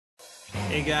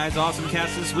Hey guys, Awesome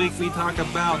Cast this week. We talk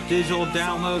about digital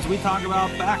downloads, we talk about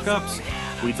backups,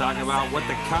 we talk about what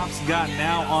the cops got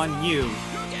now on you,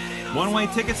 one-way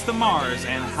tickets to Mars,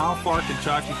 and how far can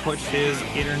Chachi push his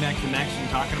internet connection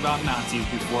talking about Nazis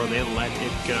before they let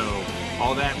it go.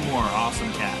 All that and more,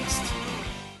 Awesome Cast.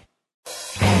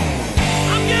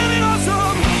 I'm getting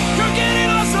awesome, you're getting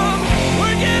awesome,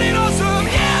 we're getting awesome,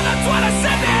 yeah, that's what I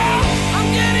said now.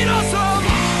 I'm getting awesome,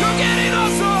 you're getting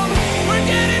awesome, we're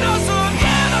getting awesome,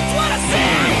 yeah, that's what I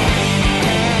said.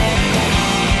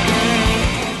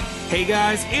 Hey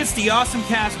guys, it's the Awesome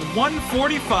Cast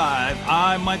 145.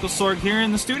 I'm Michael Sorg here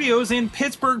in the studios in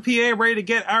Pittsburgh, PA, ready to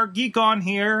get our geek on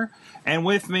here. And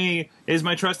with me is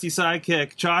my trusty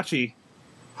sidekick, Chachi.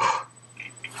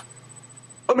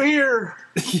 I'm here.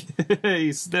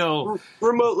 He's still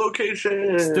Remote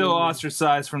location. still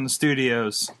ostracized from the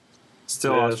studios.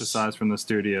 Still Yes. ostracized from the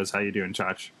studios. How you doing,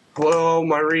 Chach? Well,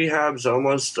 my rehab's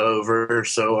almost over,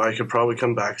 so I could probably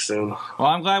come back soon. Well,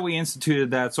 I'm glad we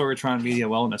instituted that Sorgatron Media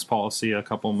wellness policy a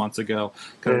couple months ago,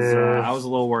 because Yeah. I was a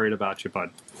little worried about you,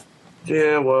 bud.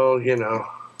 Yeah, well, you know,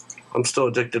 I'm still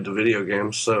addicted to video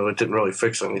games, so it didn't really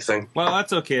fix anything. Well,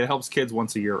 that's okay. It helps kids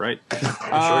once a year, right? It sure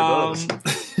does.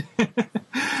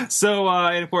 So,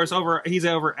 and of course, he's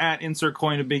over at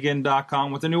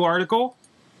insertcointobegin.com with a new article.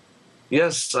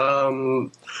 Yes,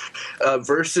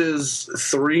 Versus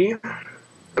 3,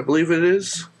 I believe it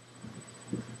is.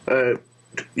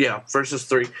 Yeah, Versus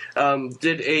 3.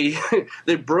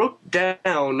 They broke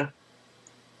down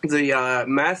the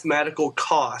mathematical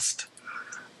cost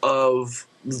of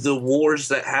the wars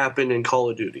that happen in Call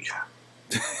of Duty.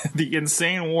 The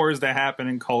insane wars that happen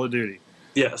in Call of Duty.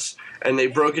 Yes, and they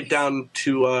broke it down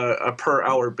to a per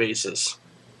hour basis.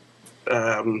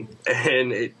 And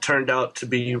it turned out to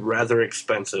be rather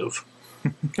expensive.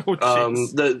 Oh,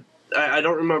 jeez. I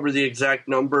don't remember the exact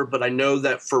number, but I know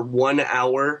that for 1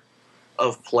 hour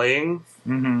of playing,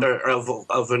 or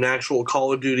of an actual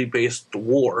Call of Duty based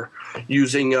war,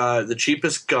 using the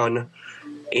cheapest gun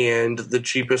and the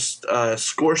cheapest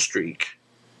score streak,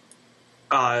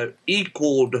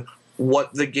 equaled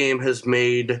what the game has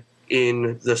made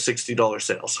in the $60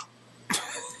 sales.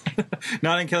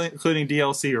 Not including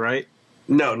DLC, right?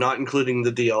 No, not including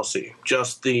the DLC,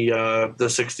 just the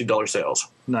 $60 sales.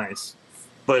 Nice.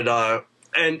 But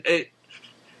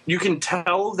you can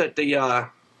tell that they're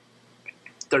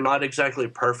not exactly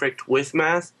perfect with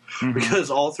math,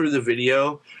 because all through the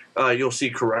video you'll see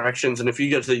corrections, and if you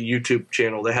get to the YouTube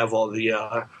channel, they have all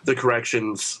the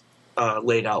corrections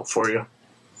laid out for you.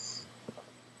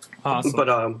 Awesome. But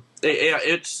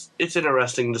it's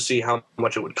interesting to see how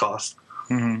much it would cost.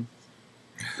 Mhm.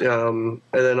 And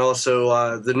then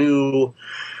also the new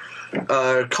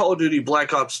Call of Duty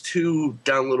Black Ops 2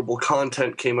 downloadable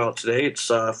content came out today. It's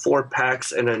 4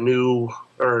 packs and a new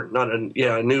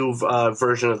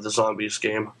version of the Zombies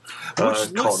game. Which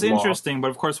looks called interesting, but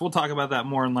of course we'll talk about that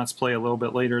more in Let's Play a little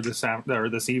bit later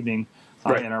this evening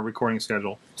Right. in our recording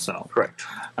schedule. So, Correct.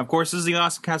 of course, this is the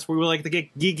Awesome Cast where we like to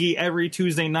get geeky every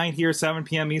Tuesday night here, 7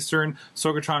 p.m. Eastern,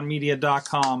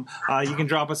 sorgatronmedia.com. You can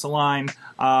drop us a line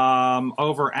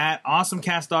over at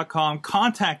awesomecast.com,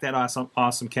 contact at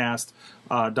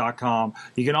awesomecast.com.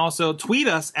 You can also tweet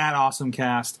us at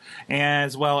awesomecast,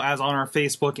 as well as on our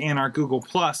Facebook and our Google+.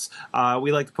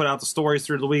 We like to put out the stories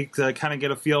through the week to kind of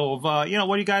get a feel of, what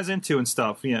are you guys into and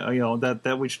stuff,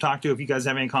 that we should talk to if you guys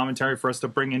have any commentary for us to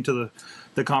bring into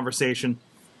the conversation.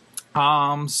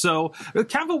 So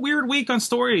kind of a weird week on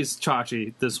stories,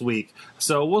 Chachi, this week.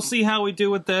 So we'll see how we do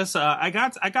with this. I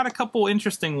got a couple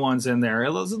interesting ones in there.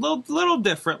 It was a little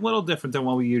different than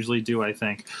what we usually do, I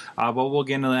think. But we'll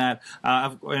get into that.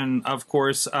 And of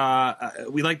course,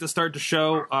 we like to start the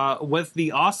show with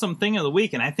the awesome thing of the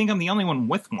week, and I think I'm the only one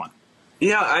with one.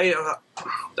 Yeah,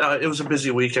 it was a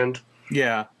busy weekend.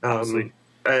 Yeah, obviously.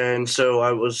 And so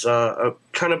I was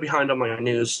kind of behind on my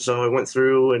news, so I went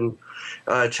through and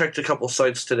checked a couple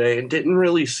sites today and didn't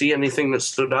really see anything that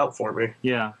stood out for me.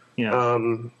 Yeah.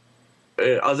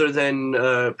 Other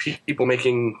than people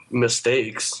making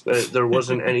mistakes, there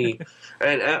wasn't any.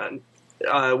 And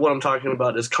what I'm talking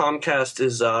about is Comcast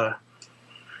is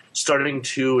starting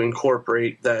to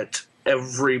incorporate that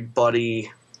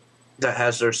everybody that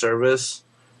has their service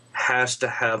has to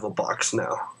have a box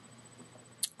now.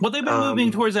 Well, they've been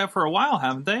moving towards that for a while,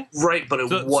 haven't they? Right, but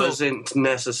it wasn't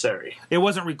necessary. It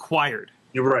wasn't required.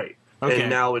 You're right. Okay.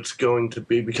 And now it's going to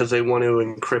be because they want to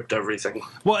encrypt everything.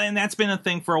 Well, and that's been a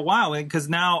thing for a while because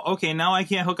now I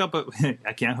can't hook up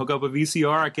I can't hook up a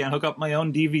VCR. I can't hook up my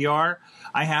own DVR.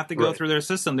 I have to go Right. through their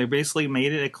system. They basically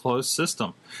made it a closed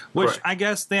system, which Right. I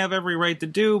guess they have every right to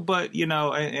do. But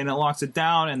and it locks it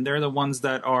down. And they're the ones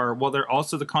that are they're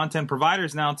also the content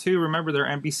providers now too. Remember, they're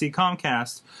NBC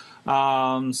Comcast.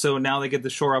 So now they get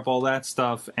to shore up all that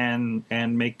stuff and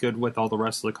make good with all the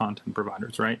rest of the content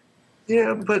providers, right?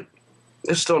 Yeah, but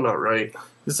it's still not right.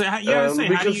 So, how do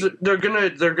Because you, they're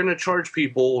gonna charge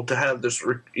people to have this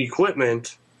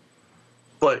equipment,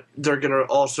 but they're gonna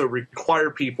also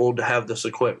require people to have this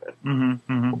equipment.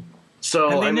 So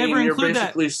And they I mean, never you're include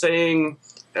that. basically saying,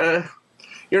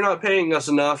 you're not paying us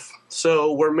enough,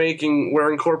 so we're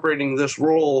incorporating this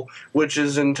rule, which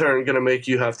is in turn going to make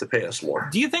you have to pay us more.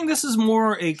 Do you think this is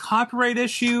more a copyright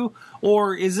issue,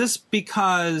 or is this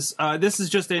because this is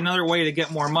just another way to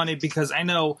get more money? Because I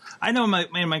know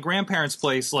in my grandparents'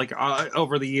 place, like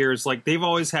over the years, like they've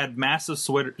always had massive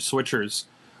switchers.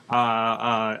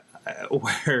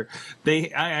 Where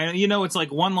it's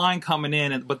like one line coming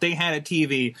in, but they had a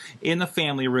TV in the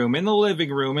family room, in the living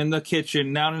room, in the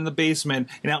kitchen, down in the basement,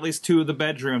 and at least 2 of the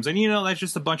bedrooms. And that's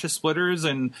just a bunch of splitters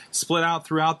and split out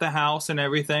throughout the house and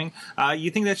everything. You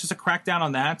think that's just a crackdown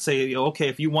on that? Say, okay,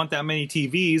 if you want that many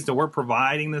TVs, then we're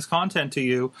providing this content to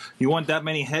you. You want that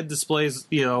many head displays,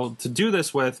 to do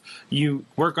this with,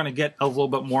 we're going to get a little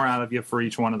bit more out of you for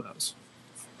each one of those.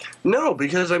 No,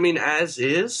 because I mean, as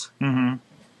is. Mm-hmm.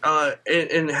 And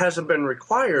it hasn't been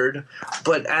required,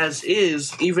 but as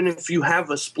is, even if you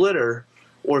have a splitter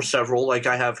or several, like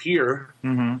I have here,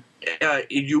 you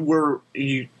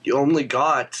only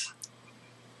got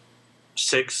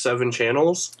 6-7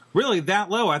 channels. Really,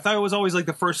 that low? I thought it was always like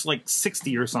the first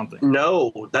 60 or something.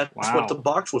 No, that's Wow. what the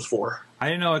box was for. I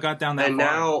didn't know it got down that And far.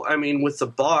 now, I mean, with the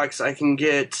box, I can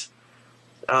get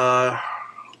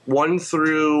 1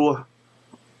 through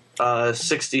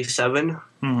 67.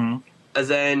 Mm-hmm. And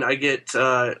then I get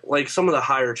some of the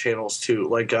higher channels too,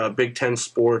 like Big Ten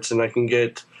Sports, and I can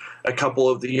get a couple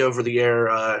of the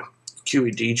over-the-air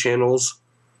QED channels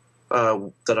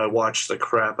that I watch the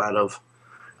crap out of.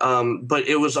 But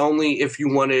it was only if you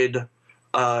wanted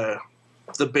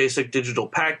the basic digital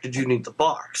pack did you need the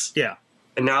box. Yeah.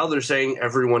 And now they're saying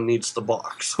everyone needs the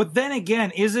box. But then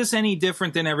again, is this any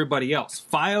different than everybody else?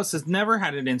 Fios has never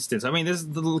had an instance. I mean,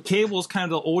 the cable is kind of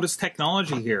the oldest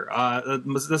technology here.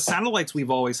 The satellites, we've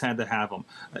always had to have them.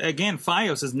 Again,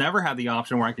 Fios has never had the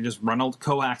option where I can just run a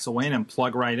coaxial in and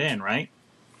plug right in, right?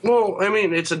 Well, I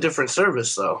mean, it's a different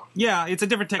service, though. Yeah, it's a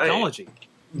different technology.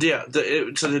 Yeah,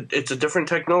 it's a different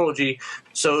technology.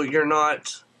 So you're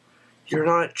not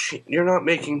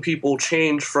making people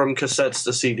change from cassettes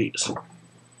to CDs.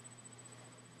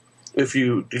 If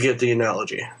you get the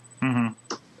analogy. Mm-hmm.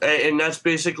 And that's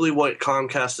basically what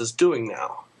Comcast is doing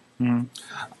now. Mm-hmm.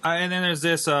 And then there's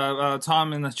this,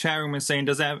 Tom in the chat room is saying,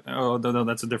 does that, oh, no,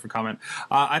 that's a different comment.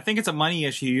 I think it's a money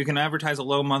issue. You can advertise a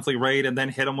low monthly rate and then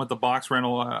hit them with the box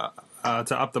rental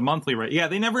to up the monthly rate. Yeah,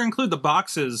 they never include the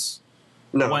boxes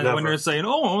No, when never. they're saying,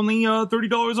 only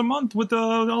 $30 a month with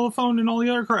all the phone and all the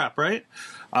other crap, right?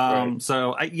 Right.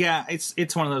 So,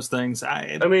 it's one of those things.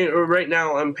 I mean, right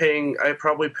now I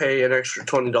probably pay an extra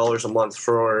 $20 a month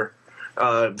for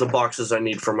the boxes I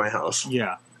need for my house.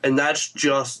 Yeah. And that's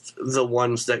just the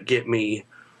ones that get me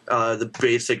the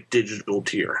basic digital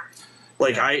tier.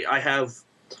 Like, Yeah. I have...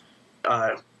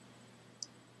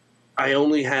 I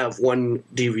only have one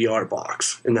DVR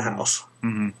box in the house.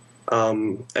 Mm-hmm.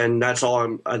 And that's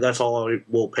all I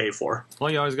will pay for. Well,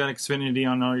 you always got Xfinity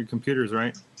on all your computers,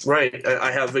 right? Right.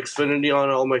 I have Xfinity on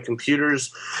all my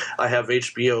computers. I have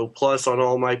HBO Plus on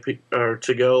all my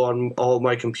to go on all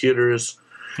my computers.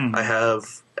 I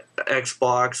have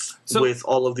Xbox with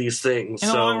all of these things. In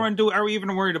the long run, are we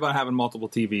even worried about having multiple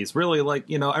TVs? Really,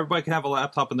 everybody can have a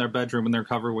laptop in their bedroom and they're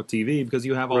covered with TV because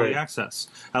you have all the access.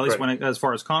 At least as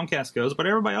far as Comcast goes, but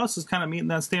everybody else is kind of meeting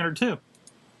that standard too.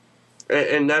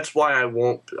 And that's why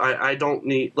I don't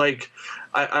need,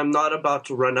 I'm not about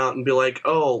to run out and be like,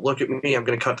 oh, look at me, I'm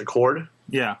going to cut the cord.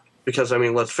 Yeah. Because, I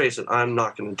mean, let's face it, I'm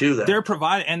not going to do that. They're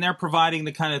providing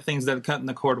the kind of things that cutting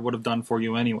the cord would have done for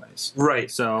you anyways. Right.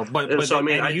 So,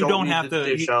 you don't have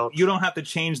to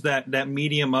change that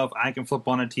medium of I can flip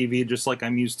on a TV just like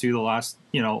I'm used to the last,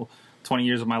 20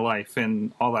 years of my life,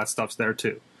 and all that stuff's there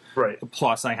too. Right.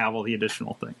 Plus, I have all the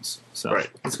additional things. So right.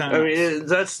 It's kind of. I mean,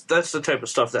 that's the type of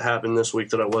stuff that happened this week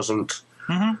that I wasn't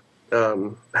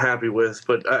happy with.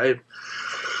 But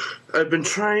I've been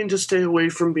trying to stay away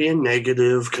from being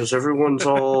negative because everyone's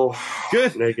all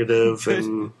Good. negative Good.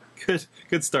 and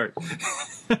Good start.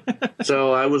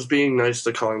 So I was being nice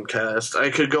to Comcast. I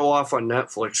could go off on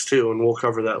Netflix too, and we'll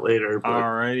cover that later. But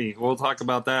Alrighty, we'll talk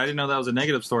about that. I didn't know that was a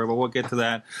negative story, but we'll get to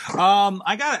that.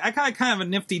 I got kind of a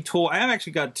nifty tool. I have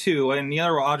actually got two, and the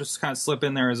other I'll just kind of slip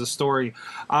in there as a story.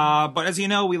 But as you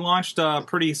know, we launched a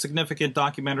pretty significant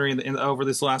documentary over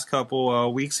this last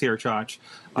couple weeks here, Chach.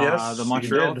 Yes, The you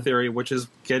Montreal did. Theory, which is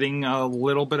getting a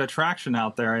little bit of traction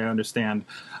out there, I understand.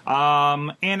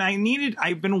 And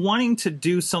I've been wanting to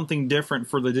do something different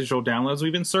for the digital downloads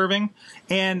we've been serving.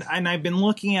 And I've been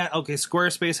looking at, okay,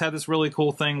 Squarespace had this really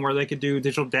cool thing where they could do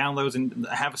digital downloads and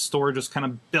have a store just kind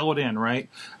of built in, right?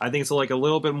 I think it's like a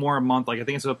little bit more a month. Like I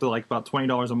think it's up to like about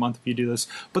 $20 a month if you do this.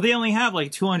 But they only have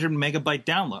like 200 megabyte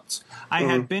downloads. I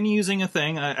had been using a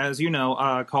thing, as you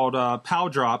know, called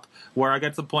PowDrop, where I got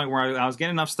to the point where I was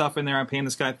getting enough stuff in there. I'm paying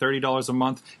this guy $30 a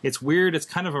month. It's weird. It's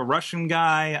kind of a Russian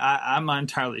guy. I'm not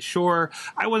entirely sure.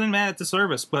 I wasn't mad at the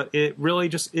service, but it really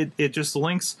just it just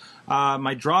links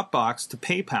my Dropbox to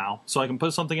PayPal, so I can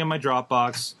put something in my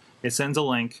Dropbox. It sends a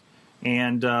link,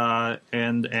 and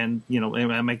you know,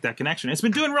 and I make that connection. It's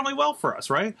been doing really well for us,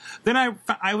 right? Then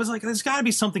I was like, there's got to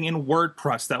be something in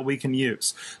WordPress that we can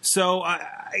use. So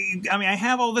I mean, I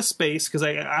have all this space because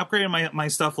I upgraded my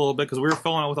stuff a little bit because we were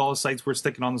filling out with all the sites we're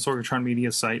sticking on the Sorgatron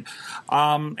Media site.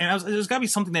 And there's got to be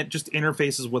something that just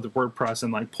interfaces with WordPress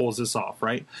and like pulls this off,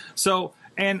 right? So,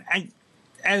 and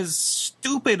as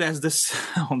stupid as this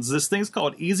sounds, this thing's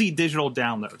called Easy Digital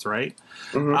Downloads, right?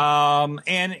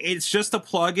 And it's just a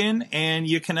plugin, and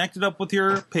you connect it up with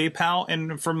your PayPal,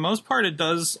 and for the most part, it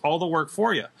does all the work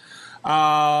for you.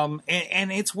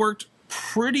 And it's worked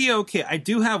pretty okay. I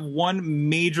do have one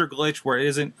major glitch where it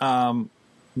isn't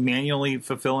manually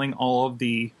fulfilling all of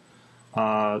the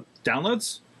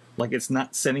downloads. Like it's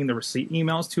not sending the receipt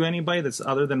emails to anybody that's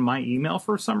other than my email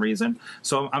for some reason.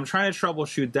 So I'm trying to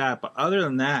troubleshoot that. But other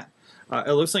than that,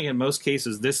 it looks like in most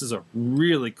cases, this is a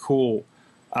really cool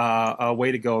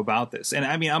way to go about this. And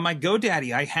I mean, on my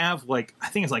GoDaddy, I have like, I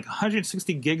think it's like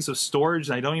 160 gigs of storage.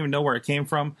 I don't even know where it came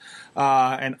from,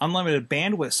 and unlimited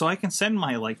bandwidth. So I can send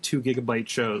my like 2 gigabyte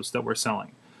shows that we're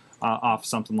selling off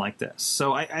something like this.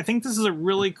 So I think this is a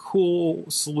really cool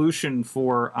solution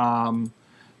for,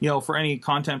 you know, for any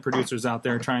content producers out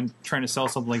there trying to sell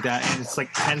something like that. And it's like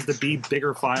tends to be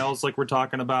bigger files like we're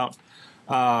talking about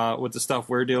with the stuff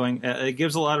we're doing. It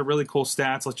gives a lot of really cool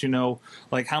stats, let you know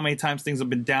like how many times things have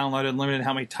been downloaded, limited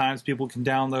how many times people can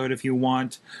download if you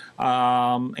want.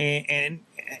 And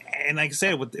like I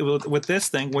said, with this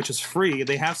thing, which is free,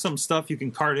 they have some stuff you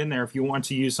can cart in there if you want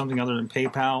to use something other than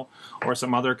PayPal or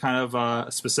some other kind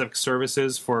of specific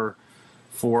services for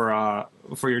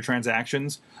your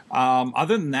transactions.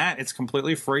 Other than that, it's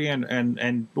completely free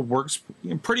and works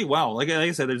pretty well. Like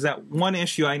I said, there's that one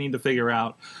issue I need to figure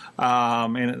out,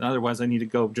 and otherwise I need to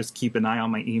go just keep an eye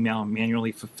on my email and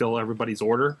manually fulfill everybody's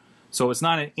order. So it's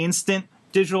not an instant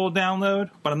digital download,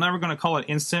 but I'm never going to call it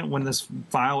instant when this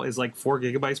file is like 4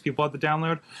 gigabytes people have to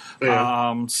download.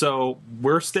 Yeah. So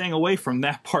we're staying away from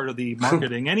that part of the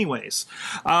marketing anyways.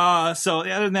 So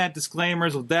other than that,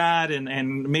 disclaimers with that,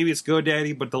 and maybe it's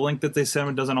GoDaddy, but the link that they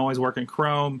send doesn't always work in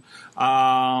Chrome.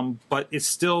 But it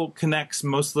still connects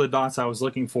most of the dots I was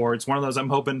looking for. It's one of those I'm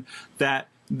hoping that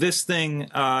this thing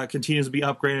continues to be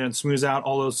upgraded and smooths out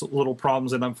all those little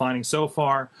problems that I'm finding so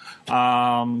far.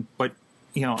 But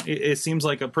you know, it seems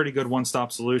like a pretty good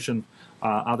one-stop solution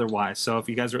otherwise. So if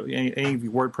you guys are any of you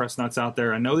WordPress nuts out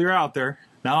there, I know you're out there.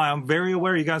 Now I'm very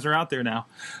aware you guys are out there now.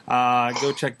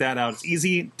 Go check that out. It's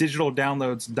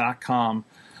easydigitaldownloads.com.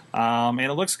 And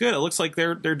it looks good. It looks like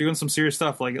they're doing some serious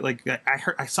stuff. Like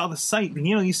I saw the site, and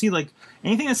you know, you see like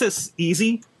anything that says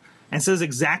easy and says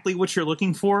exactly what you're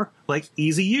looking for, like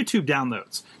easy YouTube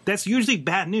downloads. That's usually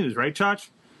bad news, right, Chach?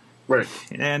 Right.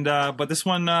 And but this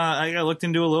one I looked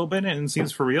into a little bit, and it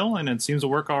seems for real, and it seems to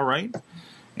work all right.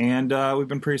 And we've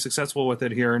been pretty successful with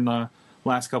it here in the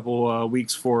last couple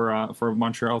weeks for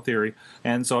Montreal Theory.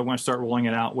 And so I'm going to start rolling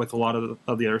it out with a lot of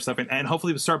the other stuff, and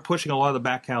hopefully we'll start pushing a lot of the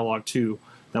back catalog too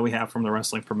that we have from the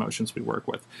wrestling promotions we work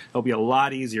with. It'll be a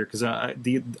lot easier because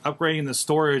the upgrading the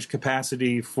storage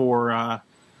capacity for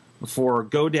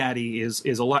GoDaddy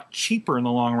is a lot cheaper in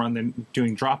the long run than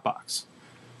doing Dropbox.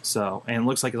 So, and it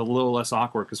looks like it's a little less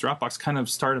awkward because Dropbox kind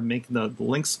of started making the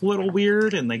links a little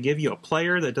weird, and they give you a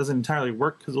player that doesn't entirely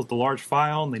work because of the large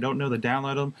file, and they don't know to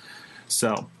download them.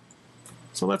 So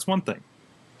that's one thing.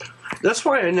 That's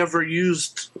why I never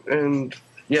used, and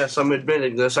yes, I'm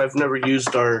admitting this, I've never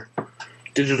used our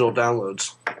digital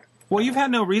downloads. Well, you've had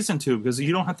no reason to because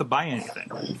you don't have to buy anything.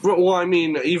 Well, I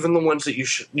mean, even the ones that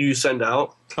you send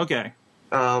out, Okay.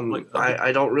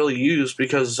 I don't really use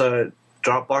because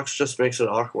Dropbox just makes it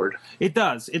awkward. It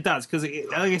does, because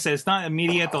like I said, it's not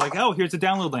immediate. They're like, oh, here's a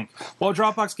download link. Well,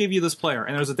 Dropbox gave you this player,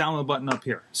 and there's a download button up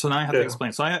here. So now I have to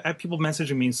explain. So I have people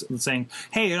messaging me saying,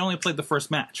 hey, it only played the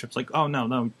first match. It's like, oh,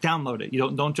 no, download it.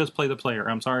 You don't just play the player.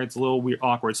 I'm sorry, it's a little weird,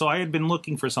 awkward. So I had been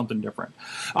looking for something different.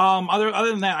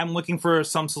 Other than that, I'm looking for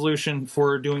some solution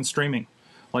for doing streaming,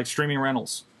 like streaming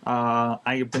rentals.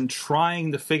 I've been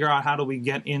trying to figure out how do we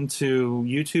get into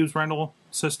YouTube's rental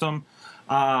system.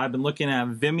 I've been looking at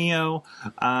Vimeo.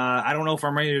 I don't know if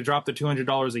I'm ready to drop the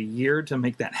 $200 a year to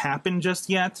make that happen just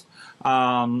yet.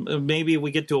 Maybe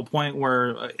we get to a point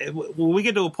where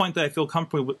that I feel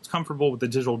comfortable with the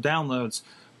digital downloads,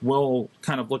 we'll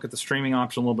kind of look at the streaming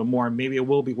option a little bit more, and maybe it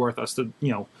will be worth us to,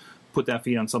 put that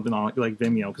feed on something like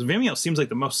Vimeo, because Vimeo seems like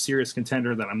the most serious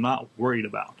contender that I'm not worried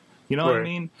about. You know what I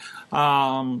mean?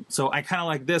 So I kind of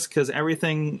like this because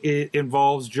everything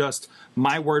involves just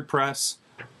my WordPress,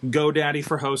 GoDaddy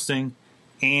for hosting,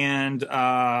 and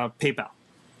PayPal.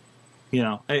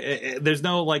 There's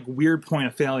no like weird point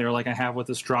of failure like I have with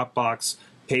this Dropbox,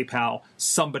 PayPal,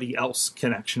 somebody else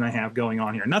connection I have going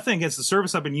on here. Nothing against the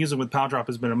service I've been using with PalDrop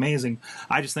has been amazing.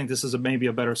 I just think this is maybe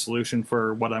a better solution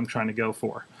for what I'm trying to go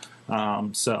for.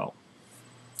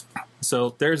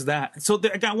 So there's that. So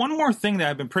I got one more thing that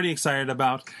I've been pretty excited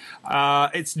about.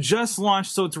 It's just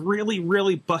launched, so it's really,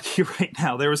 really buggy right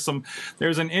now. There's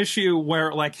an issue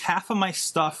where like half of my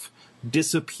stuff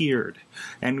disappeared,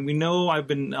 and we know I've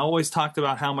been always talked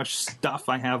about how much stuff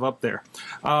I have up there.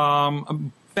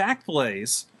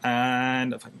 Backblaze,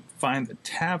 and if I can find the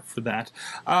tab for that,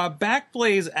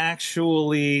 Backblaze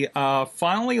actually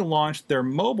finally launched their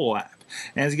mobile app.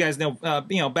 And as you guys know,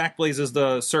 Backblaze is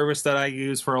the service that I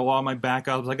use for a lot of my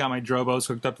backups. I got my Drobos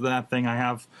hooked up to that thing. I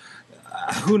have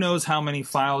who knows how many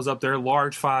files up there,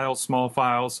 large files, small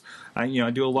files. I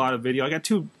do a lot of video. I got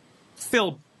 2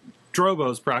 filled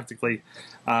Drobos practically,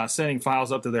 sending files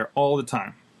up to there all the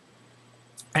time.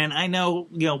 And I know,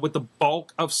 with the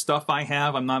bulk of stuff I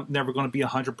have, I'm never going to be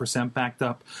 100% backed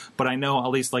up, but I know at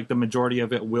least like the majority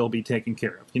of it will be taken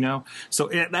care of, So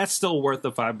that's still worth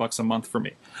the $5 a month for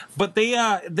me. But they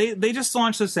just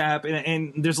launched this app,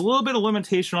 and there's a little bit of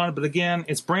limitation on it, but again,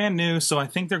 it's brand new, so I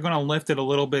think they're going to lift it a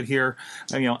little bit here,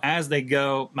 as they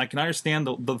go. I can understand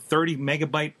the 30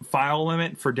 megabyte file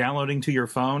limit for downloading to your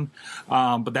phone,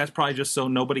 but that's probably just so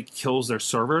nobody kills their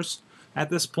servers at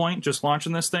this point, just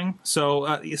launching this thing.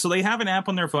 So so they have an app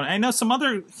on their phone. I know some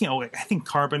other, I think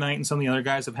Carbonite and some of the other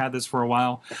guys have had this for a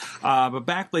while. But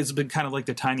Backblaze has been kind of like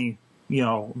the tiny,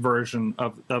 version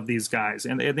of these guys.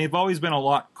 And they've always been a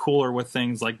lot cooler with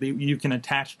things like you can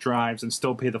attach drives and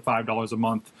still pay the $5 a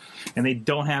month. And they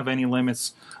don't have any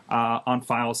limits on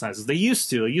file sizes. They used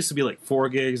to. It used to be like 4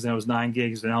 gigs, and it was 9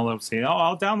 gigs. And now they'll say,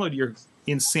 I'll download your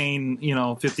insane,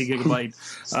 50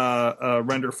 gigabyte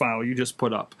render file you just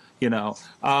put up.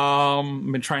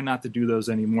 I've been trying not to do those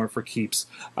anymore for keeps.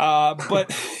 But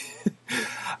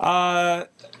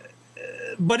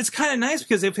it's kind of nice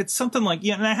because if it's something like,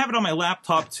 and I have it on my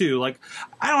laptop too. Like,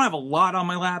 I don't have a lot on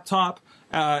my laptop,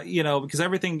 because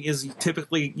everything is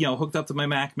typically, hooked up to my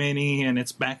Mac Mini and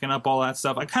it's backing up all that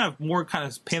stuff. I kind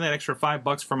of pay that extra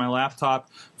 $5 for my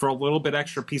laptop for a little bit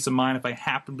extra peace of mind if I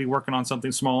happen to be working on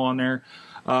something small on there.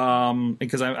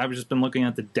 Because I've just been looking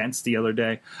at the dents the other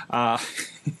day,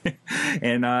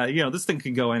 and this thing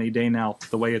could go any day now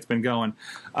the way it's been going.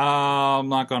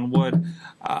 Knock on wood.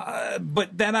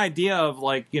 But that idea of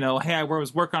like, hey, I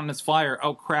was working on this flyer.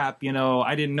 Oh crap,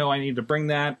 I didn't know I needed to bring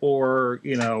that, or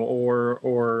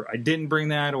I didn't bring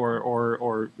that,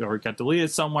 or it got deleted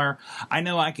somewhere. I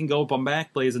know I can go up on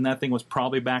Backblaze, and that thing was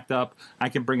probably backed up. I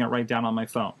can bring it right down on my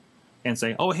phone and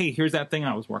say, oh, hey, here's that thing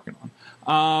I was working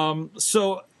on.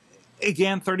 So,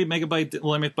 again, 30 megabyte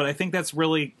limit, but I think that's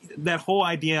really, that whole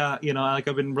idea, like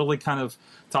I've been really kind of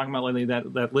talking about lately,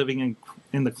 that living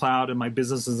in the cloud and my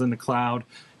business is in the cloud,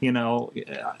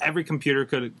 every computer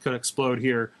could explode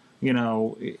here,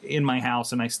 in my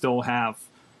house, and I still have,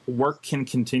 work can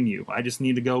continue. I just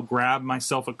need to go grab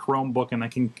myself a Chromebook and I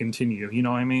can continue, you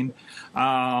know what I mean?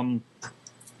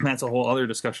 That's a whole other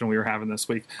discussion we were having this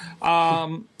week.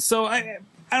 So I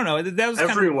don't know. That was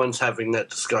everyone's having that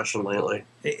discussion lately.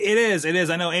 It is.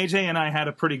 I know AJ and I had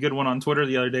a pretty good one on Twitter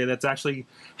the other day. That's actually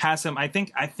has him. I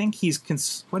think he was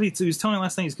telling me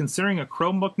last night. He's considering a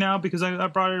Chromebook now because I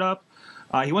brought it up.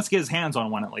 He wants to get his hands on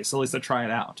one at least to try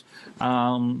it out.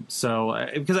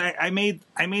 Because I made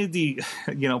the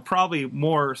probably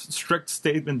more strict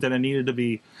statement than it needed to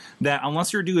be, that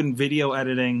unless you're doing video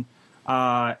editing.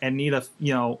 And need a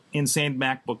insane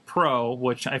MacBook Pro,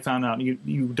 which I found out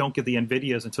you don't get the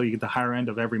NVIDIAs until you get the higher end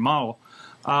of every model.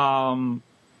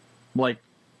 Like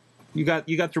You got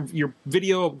your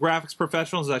video graphics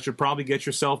professionals that should probably get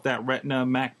yourself that Retina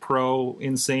Mac Pro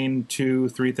insane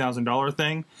 $2,000-$3,000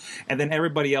 thing, and then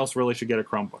everybody else really should get a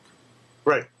Chromebook.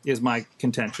 Right. Is my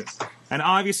contention. And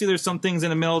obviously there's some things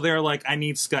in the middle there, like I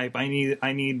need Skype,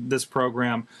 I need this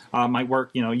program. My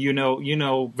work, you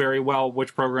know very well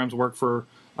which programs work for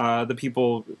the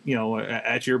people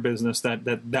at your business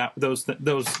that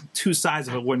those two sides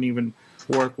of it wouldn't even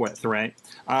work with, right?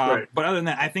 Right. But other than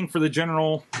that, I think for the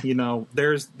general,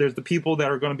 there's the people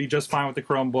that are going to be just fine with the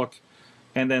Chromebook,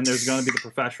 and then there's going to be the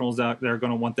professionals that are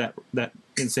going to want that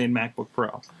insane MacBook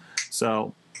Pro.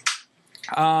 So,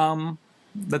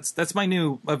 that's my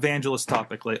new evangelist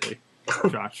topic lately,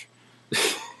 Josh.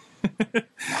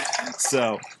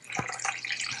 So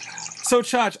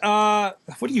Josh, what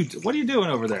are you doing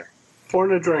over there?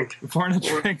 Pouring a drink. Pouring a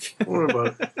drink. What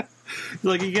about it?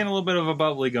 Like you're getting a little bit of a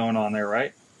bubbly going on there,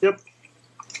 right? Yep.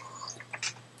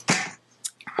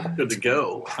 Good to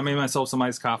go. I made myself some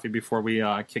iced coffee before we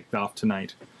kicked off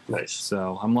tonight. Nice.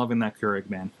 So I'm loving that Keurig,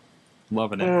 man.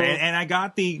 Loving it. And I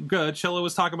got the Chilla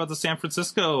was talking about the San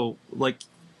Francisco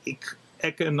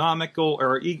economical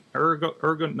or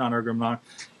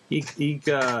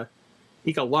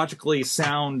ecologically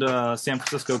sound San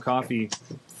Francisco coffee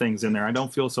things in there. I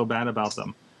don't feel so bad about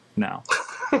them now.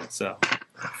 So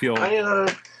I feel.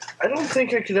 I don't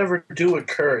think I could ever do a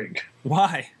Keurig.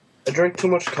 Why? I drank too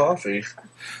much coffee.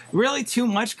 Really, too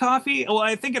much coffee? Well,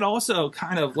 I think it also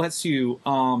kind of lets you.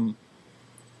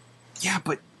 Yeah,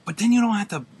 but then you don't have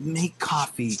to make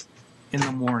coffee in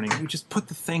the morning. You just put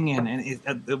the thing in,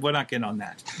 and we're not getting on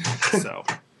that. So,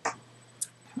 all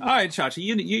right, Chachi,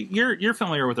 you're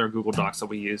familiar with our Google Docs that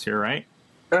we use here, right?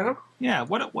 Uh-huh. Yeah.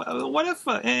 What if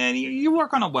and you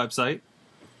work on a website?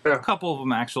 Yeah. A couple of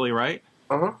them actually, right?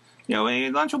 Uh-huh.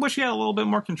 Don't you wish you had a little bit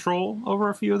more control over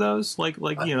a few of those? Like.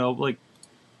 I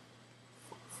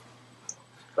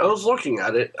was looking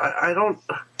at it. I don't.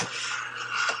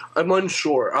 I'm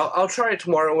unsure. I'll try it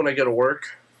tomorrow when I get to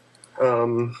work.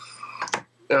 I'll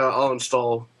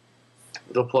install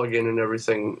the plugin and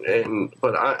everything,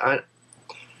 but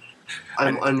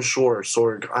I'm unsure,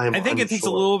 Sorg. I think it takes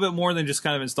a little bit more than just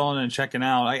kind of installing it and checking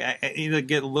out. I need to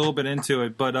get a little bit into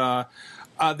it, but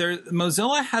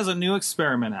Mozilla has a new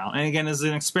experiment out, and again, it's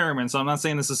an experiment, so I'm not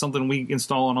saying this is something we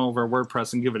install on over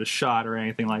WordPress and give it a shot or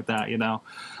anything like that. Right.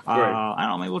 I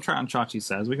don't know. Maybe we'll try on Chachi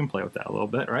Says. We can play with that a little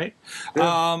bit, right?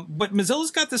 Yeah. But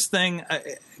Mozilla's got this thing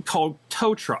called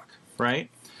Tow Truck, right?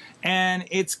 And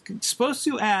it's supposed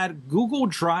to add Google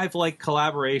Drive-like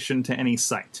collaboration to any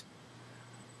site.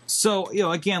 So,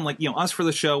 again, us for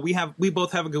the show, we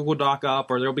both have a Google Doc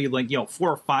up, or there'll be 4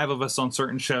 or 5 of us on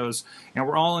certain shows, and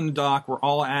we're all in the doc, we're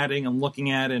all adding and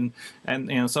looking at, and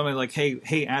somebody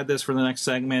hey, add this for the next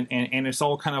segment, and it's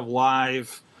all kind of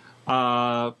live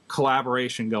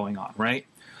collaboration going on, right?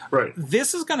 Right.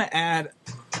 This is going to add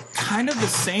kind of the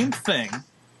same thing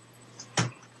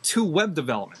to web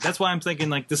development. That's why I'm thinking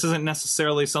this isn't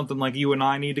necessarily something like you and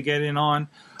I need to get in on,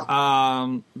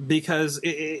 because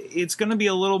it's going to be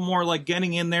a little more like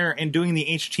getting in there and doing the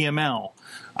HTML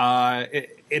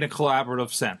in a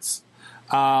collaborative sense.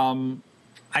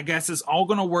 I guess it's all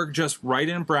going to work just right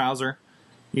in browser.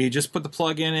 You just put the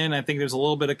plugin in. I think there's a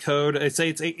little bit of code. I'd say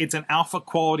it's an alpha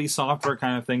quality software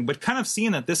kind of thing, but kind of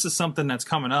seeing that this is something that's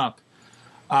coming up.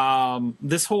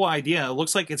 This whole idea, it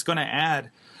looks like it's going to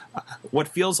add what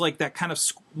feels like that kind of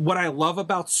what I love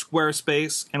about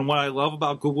Squarespace and what I love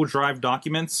about Google Drive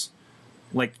documents,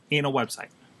 in a website.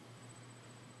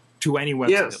 To any website.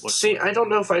 Yeah, see, I don't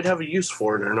know if I'd have a use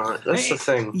for it or not. That's the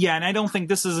thing. Yeah, and I don't think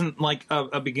this isn't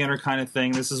a beginner kind of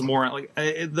thing. This is more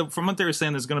from what they were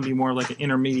saying, there's going to be more like an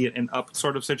intermediate and up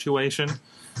sort of situation.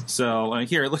 So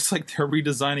here, it looks like they're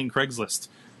redesigning Craigslist,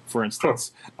 for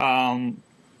instance. Huh.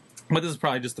 But this is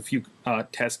probably just a few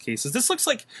test cases. This looks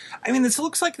like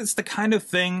it's the kind of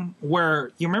thing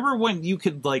where, you remember when you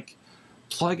could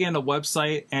plug in a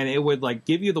website and it would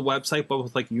give you the website but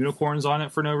with unicorns on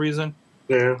it for no reason?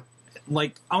 Yeah.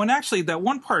 And actually that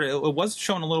one part, it was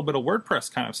showing a little bit of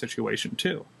WordPress kind of situation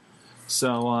too.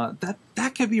 So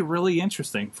that could be really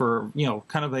interesting for,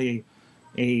 kind of a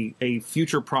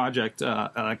future project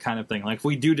kind of thing. If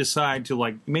we do decide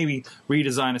to maybe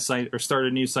redesign a site or start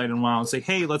a new site in a while and say,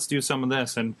 hey, let's do some of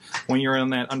this. And when you're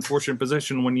in that unfortunate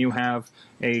position when you have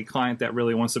a client that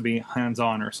really wants to be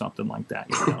hands-on or something like that,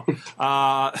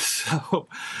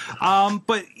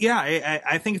 but yeah,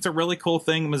 I think it's a really cool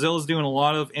thing. Mozilla's doing a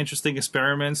lot of interesting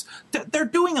experiments. They're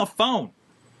doing a phone.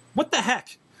 What the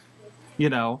heck?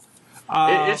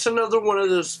 It's another one of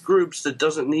those groups that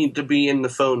doesn't need to be in the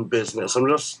phone business.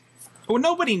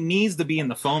 nobody needs to be in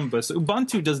the phone business.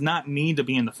 Ubuntu does not need to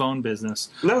be in the phone business.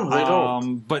 No, they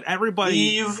don't. But everybody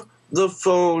Leave the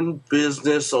phone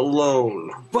business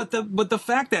alone. But the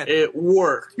fact that It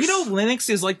works. you know Linux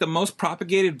is like the most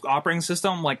propagated operating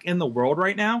system like in the world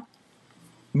right now,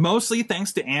 mostly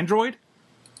thanks to Android.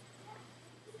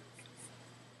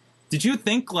 Did you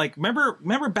think, like,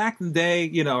 remember back in the day,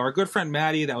 you know, our good friend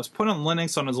Matty that was putting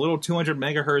Linux on his little 200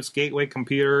 megahertz gateway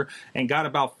computer and got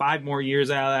about 5 more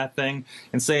years out of that thing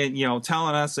and saying, you know,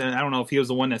 telling us, and I don't know if he was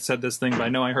the one that said this thing, but I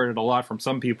know I heard it a lot from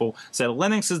some people, said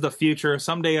Linux is the future.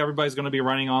 Someday everybody's going to be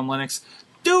running on Linux.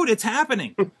 Dude, it's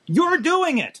happening. You're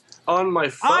doing it. On my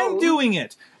phone. I'm doing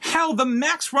it. Hell, the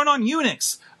Macs run on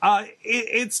Unix.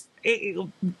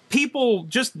 People,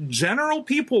 just general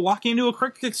people walking into a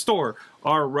Cricket store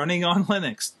are running on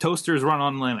Linux. Toasters run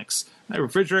on Linux.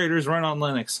 Refrigerators run on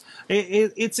Linux.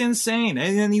 It's insane.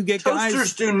 And then you get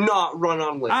Toasters do not run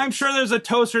on Linux. I'm sure there's a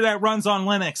toaster that runs on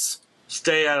Linux.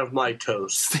 Stay out of my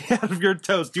toast. Stay out of your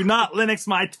toast. Do not Linux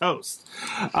my toast.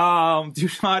 Do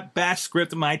not bash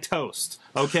script my toast.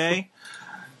 Okay?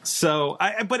 So,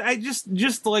 I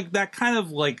just like that kind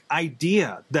of like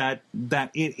idea that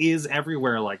it is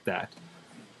everywhere like that.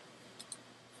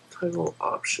 Title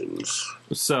options.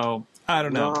 So, I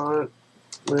don't know. Not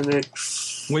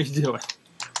Linux. What are you doing?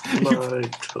 My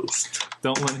toast.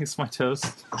 Don't Linux my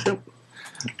toast. Yep.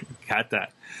 Got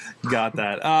that.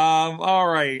 All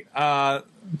right.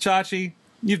 Chachi,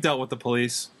 you've dealt with the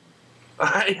police.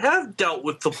 I have dealt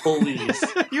with the police.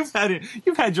 You've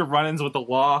had your run-ins with the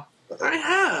law. I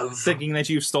have. Thinking that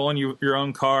you've stolen your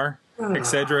own car,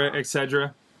 etc.,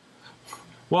 etc.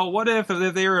 Well, what if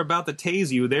they were about to tase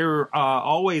you? They were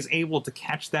always able to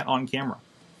catch that on camera.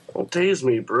 Don't tase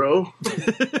me, bro.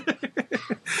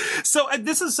 So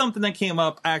this is something that came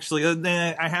up, actually.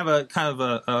 I have a kind of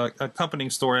a accompanying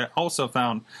story I also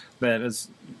found that is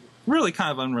really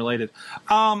kind of unrelated.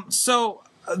 So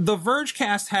the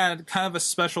Vergecast had kind of a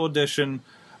special edition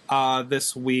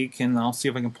this week, and I'll see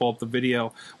if I can pull up the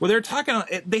video, where they're talking,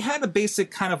 they had a basic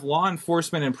kind of law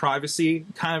enforcement and privacy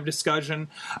kind of discussion.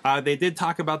 They did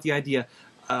talk about the idea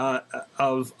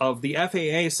of the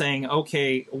FAA saying,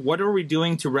 okay, what are we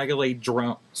doing to regulate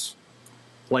drones?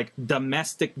 Like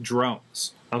domestic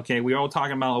drones. Okay, we were all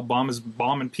talking about Obama's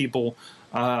bombing people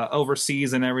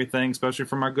overseas and everything, especially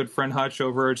from our good friend Hutch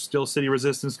over at Steel City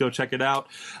Resistance. Go check it out.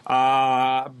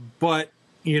 But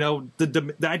you know,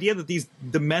 the idea that these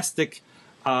domestic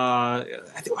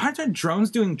aren't there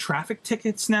drones doing traffic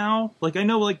tickets now? Like, I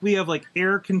know, like, we have like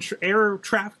air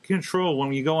traffic control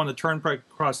when you go on the turnpike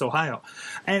across Ohio,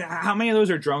 and how many of those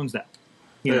are drones now?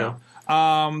 You know,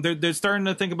 they're starting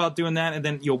to think about doing that. And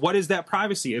then, you know, what is that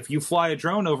privacy? If you fly a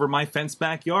drone over my fenced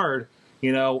backyard,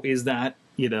 you know, is that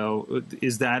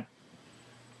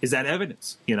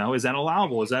evidence? You know, is that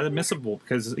allowable? Is that admissible?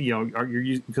 Because, you know,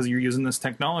 because you're using this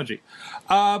technology.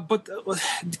 But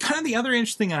kind of the other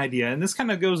interesting idea, and this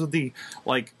kind of goes with the,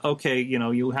 like, okay, you know,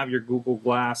 you have your Google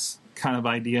Glass kind of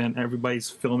idea and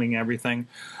everybody's filming everything.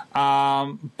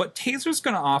 But Taser's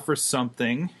going to offer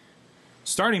something,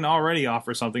 starting to already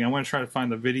offer something. I'm going to try to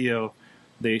find the video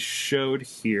they showed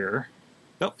here.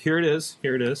 Oh, here it is.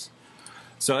 Here it is.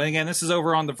 So, again, this is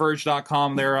over on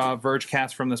TheVerge.com, their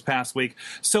Vergecast from this past week.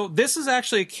 So this is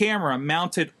actually a camera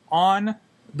mounted on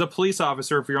the police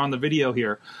officer, if you're on the video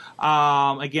here.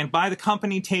 Again, by the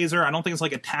company Taser. I don't think it's,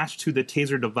 like, attached to the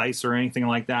Taser device or anything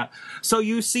like that. So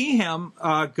you see him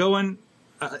going,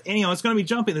 and, you know, it's going to be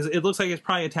jumping. It looks like it's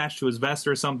probably attached to his vest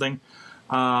or something.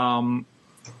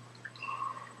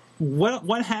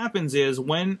 What happens is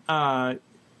when the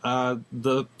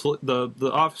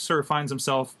officer finds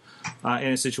himself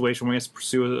in a situation where he has to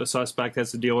pursue a suspect, has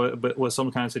to deal with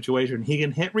some kind of situation, he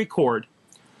can hit record.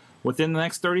 Within the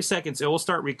next 30 seconds, it will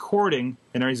start recording,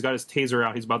 and there he's got his taser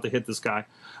out. He's about to hit this guy.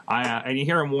 And you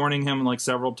hear him warning him like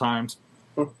several times.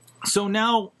 So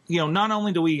now, you know, not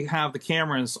only do we have the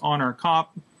cameras on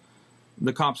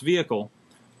the cop's vehicle,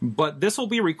 but this will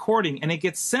be recording, and it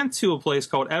gets sent to a place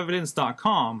called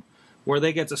evidence.com, where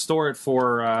they get to store it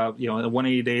for, you know,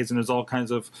 180 days, and there's all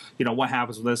kinds of, you know, what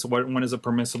happens with this, when is it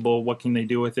permissible, what can they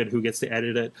do with it, who gets to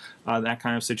edit it, that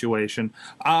kind of situation.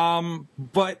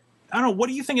 But, I don't know, what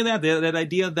do you think of that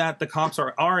idea that the cops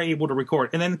are able to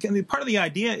record? And then part of the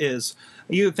idea is,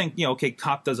 you think, you know, okay,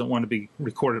 cop doesn't want to be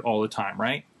recorded all the time,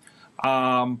 right?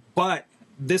 But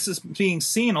this is being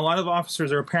seen. A lot of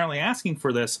officers are apparently asking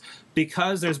for this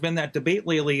because there's been that debate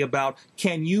lately about,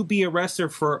 can you be arrested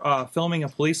for filming a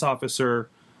police officer,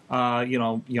 you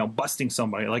know, busting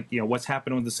somebody, like, you know, what's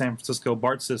happened with the San Francisco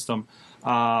BART system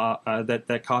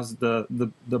that caused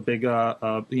the big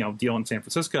you know, deal in San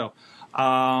Francisco.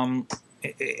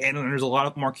 and there's a lot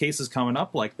of more cases coming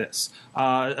up like this.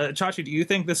 Chachi, do you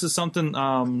think this is something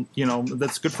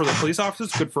that's good for the police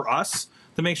officers, good for us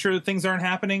to make sure that things aren't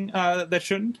happening that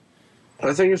shouldn't?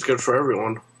 I think it's good for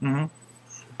everyone.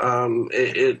 Mm-hmm.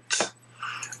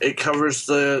 It covers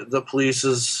the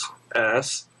police's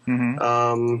ass.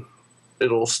 Mm-hmm.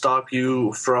 It'll stop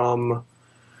you from,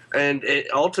 and it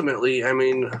ultimately, I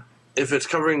mean, if it's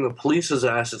covering the police's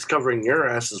ass, it's covering your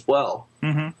ass as well.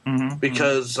 Mm-hmm. Mm-hmm.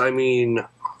 Because I mean,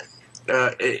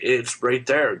 it's right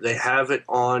there. They have it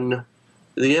on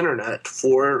the internet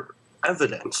for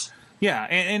evidence. Yeah,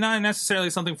 and not necessarily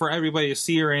something for everybody to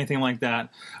see or anything like that.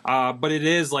 But it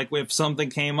is like if something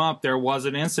came up, there was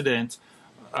an incident.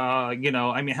 I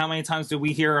mean, how many times do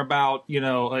we hear about,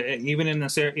 even in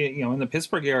this area, in the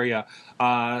Pittsburgh area,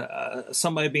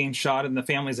 somebody being shot and the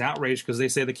family's outraged because they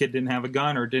say the kid didn't have a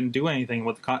gun or didn't do anything.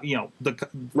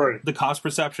 The cost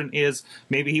perception is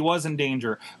maybe he was in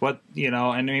danger, but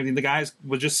and maybe the guy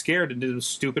was just scared and did a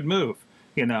stupid move.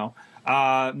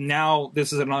 Now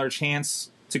this is another chance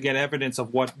to get evidence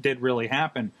of what did really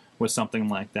happen with something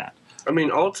like that. I mean,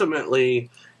 ultimately,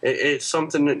 it's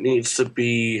something that needs to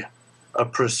be a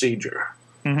procedure.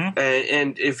 Mm-hmm.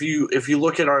 And if you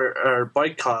look at our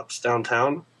bike cops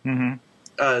downtown,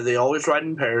 Mm-hmm. They always ride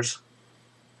in pairs,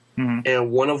 Mm-hmm.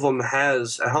 and one of them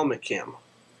has a helmet cam.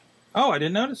 Oh, I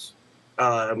didn't notice.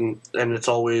 And it's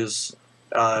always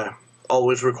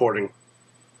recording.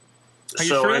 Are you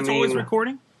sure it's always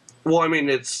recording? Well, I mean,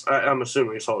 I'm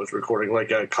assuming it's always recording,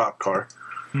 like a cop car.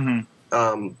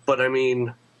 Mm-hmm. But I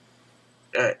mean,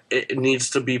 it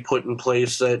needs to be put in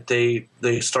place that they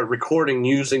start recording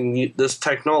using this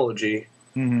technology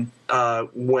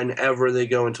Mm-hmm. whenever they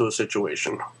go into a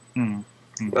situation.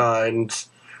 Mm-hmm. And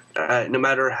no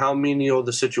matter how menial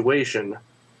the situation,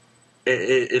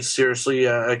 it's seriously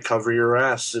a cover your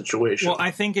ass situation. Well,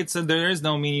 I think there is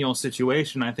no menial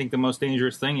situation. I think the most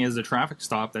dangerous thing is a traffic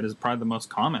stop. That is probably the most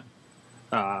common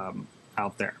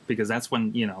out there, because that's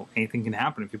when anything can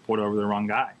happen if you pull over the wrong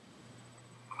guy.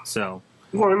 So.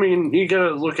 Well, I mean, you got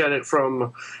to look at it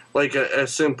from like a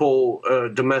simple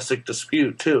domestic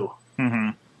dispute too. Mm-hmm.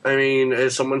 I mean,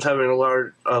 if someone's having a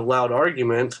loud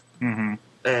argument, Mm-hmm.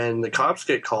 and the cops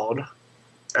get called,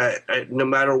 no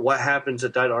matter what happens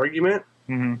at that argument,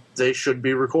 Mm-hmm. they should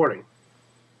be recording.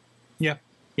 Yeah.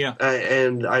 Yeah.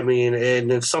 And I mean,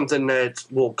 and it's something that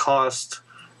will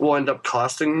end up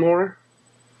costing more,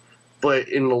 but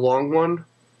in the long run,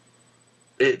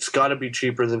 it's got to be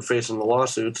cheaper than facing the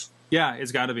lawsuits. Yeah,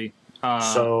 it's got to be.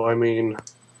 So I mean,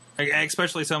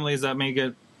 especially some of these that may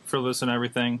get frivolous and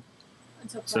everything.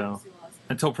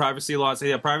 Until privacy laws.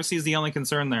 Yeah, privacy is the only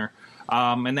concern there.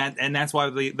 And that's why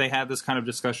they had this kind of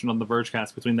discussion on the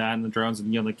Vergecast between that and the drones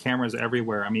and the cameras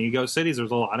everywhere. I mean, you go cities, there's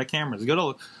a lot of cameras. You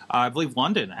go to, I believe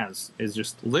London is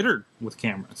just littered with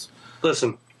cameras.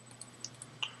 Listen,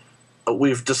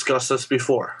 we've discussed this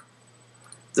before.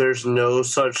 There's no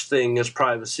such thing as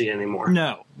privacy anymore.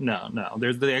 No.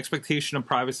 There's the expectation of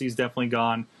privacy is definitely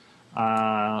gone.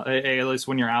 At least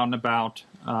when you're out and about.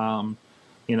 And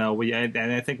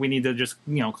I think we need to just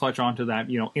clutch onto that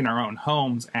in our own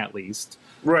homes at least.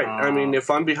 Right. I mean, if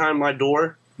I'm behind my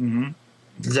door, Mm-hmm.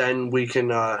 then we can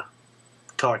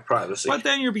talk privacy. But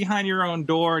then you're behind your own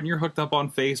door and you're hooked up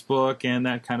on Facebook, and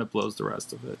that kind of blows the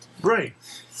rest of it. Right.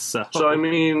 So I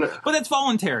mean, but that's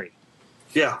voluntary.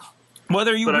 Yeah.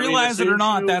 Whether you realize it or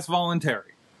not, that's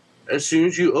voluntary. As soon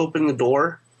as you open the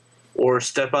door or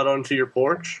step out onto your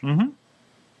porch, Mm-hmm.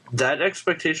 that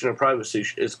expectation of privacy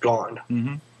is gone.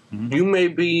 Mm-hmm. Mm-hmm. You may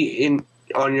be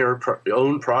on your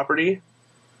own property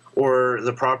or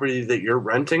the property that you're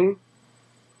renting.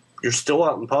 You're still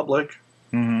out in public.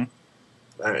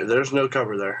 Mm-hmm. There's no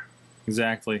cover there.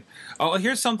 Exactly. Oh,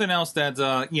 here's something else that,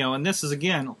 and this is,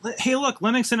 again, hey, look,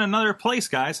 Linux in another place,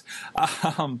 guys.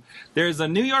 There's a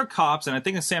New York cops, and I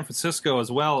think in San Francisco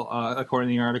as well, according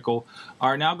to the article,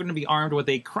 are now going to be armed with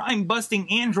a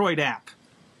crime-busting Android app.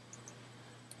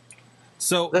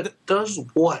 So that does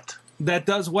what? That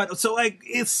does what? So,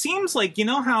 it seems like,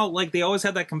 how, they always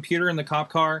have that computer in the cop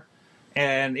car,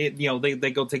 and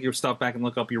they go take your stuff back and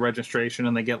look up your registration,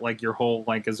 and they get your whole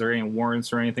is there any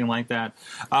warrants or anything like that.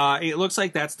 It looks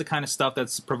like that's the kind of stuff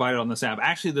that's provided on this app.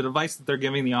 Actually, the device that they're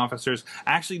giving the officers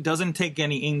actually doesn't take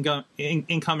any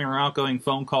incoming or outgoing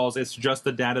phone calls. It's just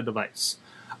the data device.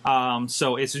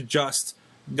 So it's just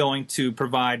going to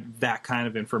provide that kind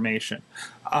of information,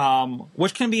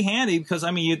 which can be handy because,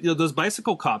 those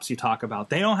bicycle cops you talk about,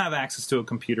 they don't have access to a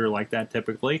computer like that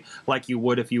typically, like you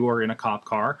would if you were in a cop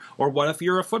car. Or what if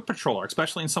you're a foot patroller,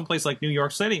 especially in some place like New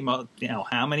York City?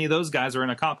 How many of those guys are in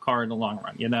a cop car in the long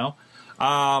run?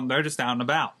 They're just out and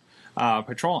about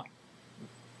patrolling.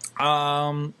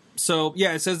 So,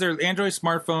 yeah, it says they're Android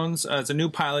smartphones. It's a new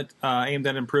pilot aimed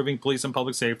at improving police and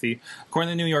public safety. According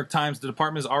to the New York Times, the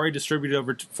department has already distributed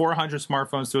over 400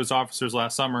 smartphones to its officers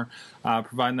last summer,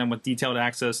 providing them with detailed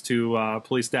access to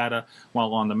police data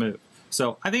while on the move.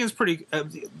 So I think it's pretty...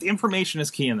 the information is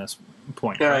key in this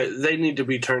point. Right? They need to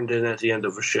be turned in at the end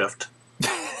of a shift.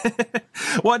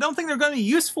 Well, I don't think they're going to be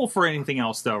useful for anything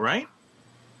else, though, right?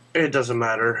 It doesn't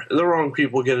matter. The wrong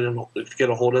people get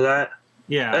a hold of that.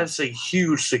 Yeah. That's a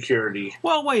huge security.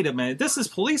 Well, wait a minute. This is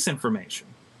police information.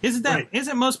 Isn't that? Right.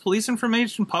 Isn't most police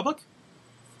information public?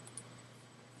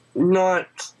 Not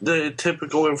the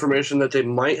typical information that they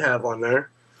might have on there.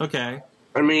 Okay.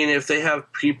 I mean, if they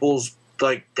have people's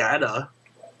data,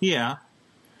 Yeah.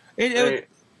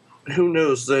 who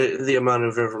knows the amount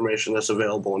of information that's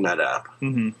available in that app?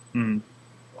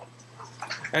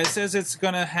 It says it's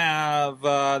going to have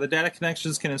the data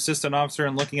connections can assist an officer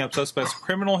in looking up suspects'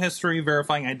 criminal history,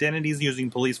 verifying identities using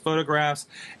police photographs,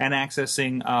 and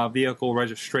accessing vehicle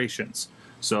registrations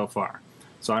so far.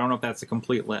 So I don't know if that's a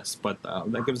complete list, but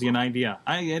that gives you an idea.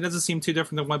 It doesn't seem too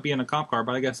different than what being a cop car,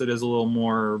 but I guess it is a little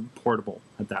more portable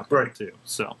at that point, Right. too.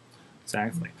 So,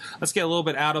 exactly. Let's get a little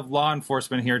bit out of law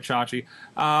enforcement here, Chachi.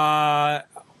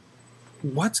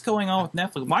 What's going on with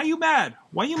Netflix? Why are you mad?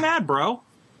 Why are you mad, bro?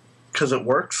 Because it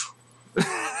works.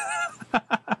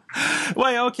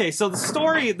 Wait, okay, so the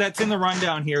story that's in the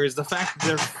rundown here is the fact that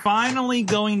they're finally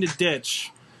going to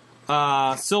ditch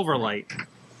Silverlight,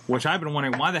 which I've been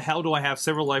wondering, why the hell do I have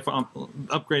Silverlight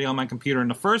upgrading on my computer in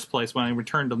the first place when I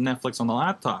returned to Netflix on the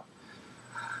laptop?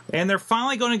 And they're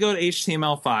finally going to go to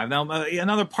HTML5. Now,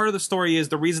 another part of the story is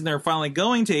the reason they're finally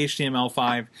going to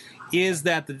HTML5 is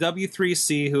that the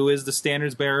W3C, who is the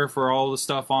standards bearer for all the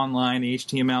stuff online,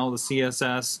 HTML, the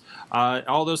CSS,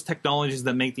 all those technologies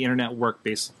that make the internet work,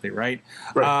 basically, right?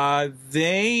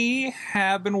 They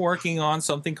have been working on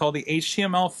something called the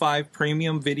HTML5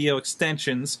 Premium Video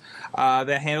Extensions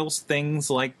that handles things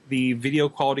like the video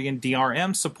quality and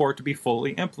DRM support to be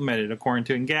fully implemented, according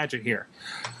to Engadget here.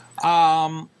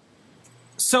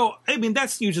 So, I mean,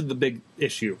 that's usually the big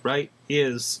issue, right?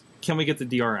 Is, can we get the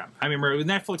DRM? I remember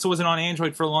Netflix wasn't on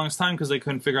Android for the longest time because they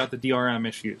couldn't figure out the DRM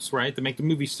issues, right? To make the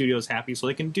movie studios happy so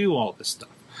they can do all this stuff.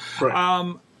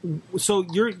 Right. So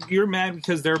you're mad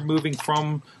because they're moving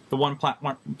from the one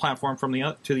platform from the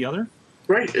other to the other?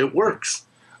 Right, it works.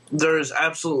 There is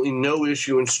absolutely no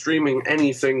issue in streaming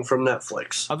anything from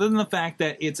Netflix. Other than the fact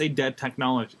that it's a dead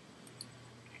technology.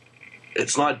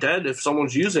 It's not dead if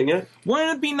someone's using it.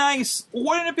 Wouldn't it be nice?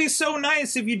 Wouldn't it be so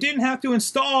nice if you didn't have to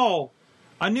install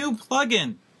a new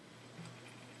plugin?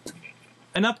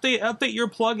 And update your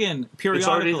plugin periodically. It's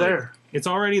already there. It's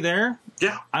already there?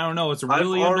 Yeah. I don't know. It's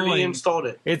really I've already annoying. installed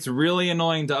it. It's really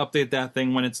annoying to update that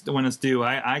thing when it's due.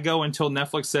 I go until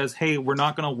Netflix says, "Hey, we're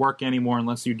not going to work anymore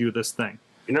unless you do this thing."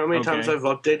 You know how many times I've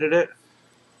updated it?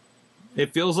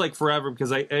 It feels like forever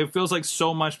because it feels like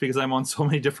so much because I'm on so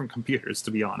many different computers,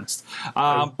 to be honest.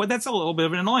 But that's a little bit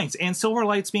of an annoyance. And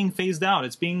Silverlight's being phased out.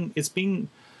 It's being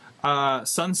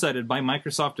sunsetted by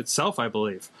Microsoft itself, I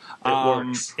believe. It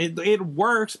works. It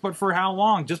works, but for how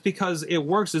long? Just because it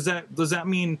works, does that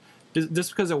mean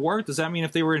just because it worked? Does that mean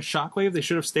if they were in Shockwave, they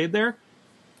should have stayed there?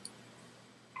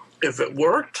 If it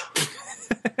worked,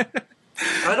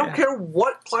 I don't care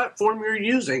what platform you're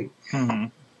using.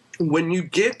 Mm-hmm. When you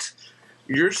get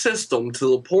your system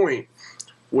to the point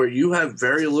where you have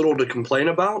very little to complain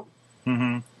about,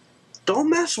 Mm-hmm. don't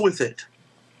mess with it.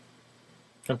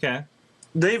 Okay.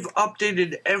 They've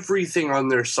updated everything on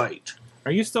their site.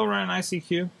 Are you still running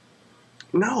ICQ?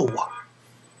 No.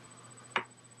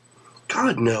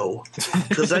 God, no.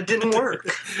 Because that didn't work.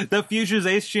 The future's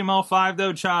HTML5,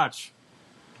 though, Chach.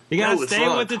 You gotta No, it's stay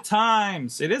not. with the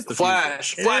times. It is the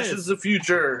Flash. future. Flash is the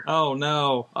future. Oh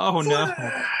no! Oh no!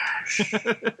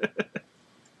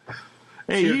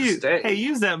 Hey, Here to you stay.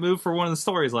 used that move for one of the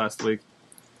stories last week.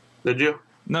 Did you?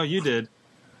 No, you did.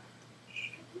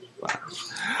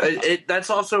 That's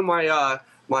also my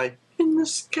my in the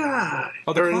sky.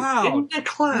 Oh, the Or cloud. In the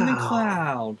cloud. In the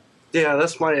cloud. Yeah,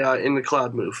 that's my in the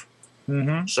cloud move.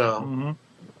 Mm-hmm. So Mm-hmm.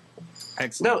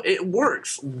 Excellent. no, it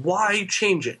works. Why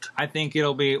change it? I think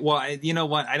it'll be you know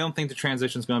what? I don't think the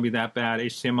transition's going to be that bad.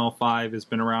 HTML5 has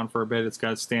been around for a bit. It's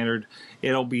got a standard.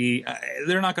 It'll be.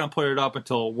 They're not going to put it up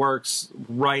until it works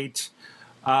right.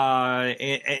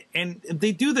 And if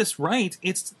they do this right,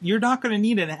 you're not going to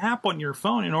need an app on your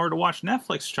phone in order to watch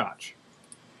Netflix, Chach.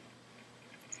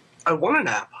 I want an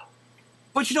app.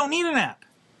 But you don't need an app.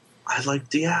 I like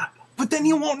the app. But then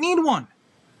you won't need one.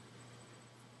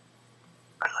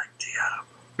 I like the app.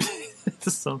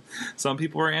 some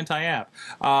people are anti-app.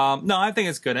 No, I think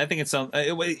it's good. I think it's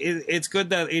good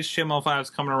that HTML5 is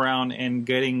coming around and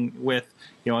getting with,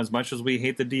 as much as we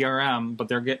hate the DRM, but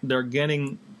they're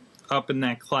getting up in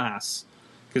that class,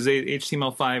 because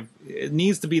HTML5, it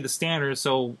needs to be the standard.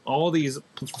 So all these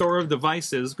plethora of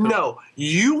devices. No,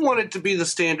 you want it to be the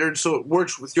standard so it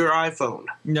works with your iPhone.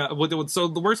 No, so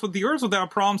it works with yours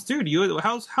without problems too.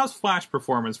 How's Flash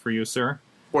performance for you, sir?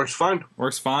 Works fine.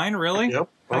 Works fine, really? Yep.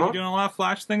 Are you doing a lot of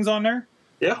Flash things on there?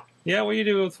 Yeah. Yeah, what do you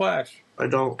do with Flash? I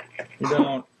don't. You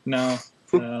don't? No.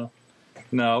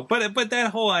 But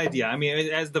that whole idea, I mean,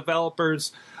 as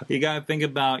developers, you got to think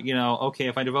about, okay,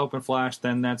 if I develop in Flash,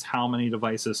 then that's how many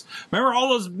devices. Remember all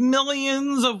those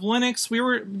millions of Linux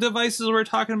devices we were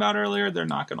talking about earlier? They're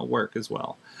not going to work as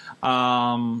well.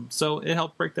 So it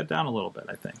helped break that down a little bit,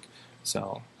 I think.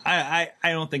 So I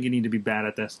don't think you need to be bad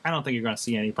at this. I don't think you're going to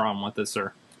see any problem with this,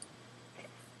 sir.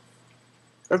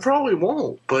 I probably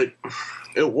won't, but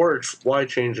it works. Why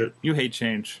change it? You hate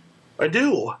change. I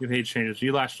do. You hate changes.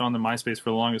 You latched on to MySpace for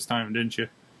the longest time, didn't you?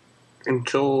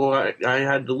 Until I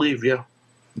had to leave, yeah.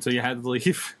 Until you had to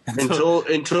leave.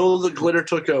 Until the glitter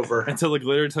took over. Until the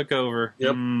glitter took over.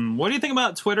 Yep. What do you think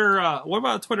about Twitter? What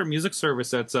about Twitter music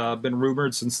service that's been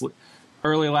rumored since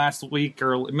early last week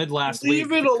or mid last week?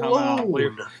 Leave it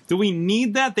alone. Do we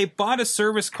need that? They bought a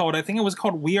service called, I think it was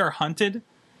called We Are Hunted.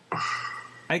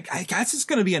 I guess it's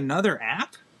going to be another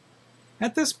app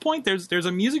at this point. There's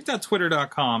a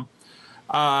music.twitter.com.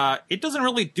 It doesn't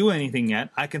really do anything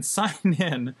yet. I can sign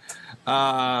in,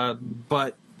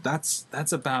 but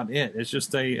that's about it. It's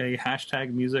just a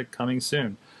hashtag music coming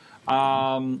soon.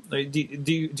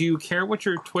 Do you care what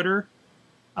your Twitter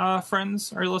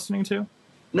friends are listening to?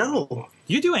 No.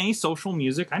 Do you do any social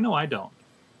music? I know I don't.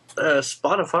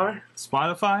 Spotify.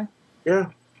 Spotify? Yeah.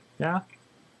 Yeah?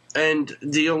 And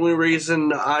the only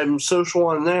reason I'm social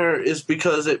on there is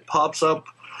because it pops up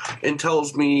and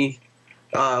tells me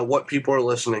what people are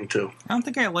listening to. I don't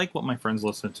think I like what my friends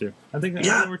listen to. I think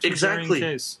we're too exactly.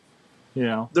 Case.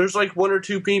 There's like one or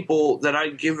two people that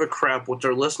I give a crap what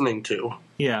they're listening to.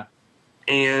 Yeah.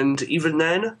 And even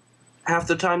then, half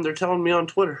the time they're telling me on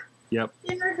Twitter. Yep.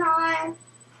 Dinner time.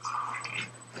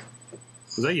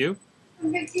 Was that you?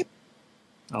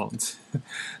 Oh.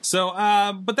 So,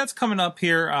 but that's coming up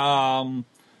here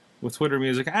with Twitter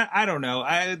music. I don't know.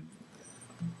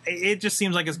 It just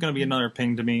seems like it's going to be another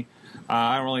ping to me.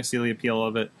 I don't really see the appeal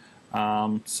of it.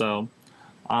 Chachi,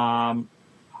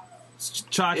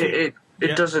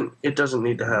 it doesn't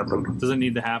need to happen. Doesn't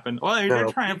need to happen. Well, they're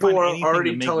trying to people find are anything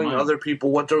already to make telling money. other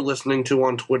people what they're listening to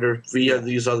on Twitter via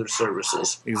these other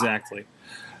services. Exactly.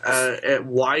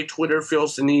 Why Twitter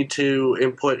feels the need to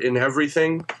input in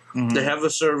everything. Mm-hmm. They have a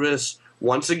service.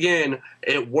 Once again,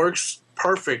 it works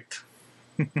perfect.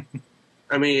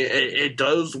 I mean, it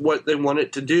does what they want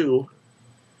it to do,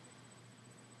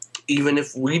 even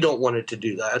if we don't want it to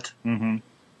do that. Mm-hmm.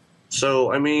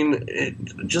 So, I mean,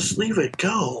 just leave it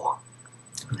go.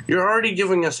 You're already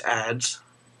giving us ads.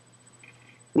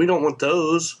 We don't want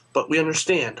those, but we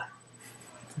understand.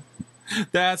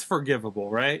 That's forgivable,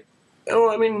 right?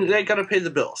 Oh, I mean, they got to pay the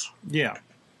bills. Yeah.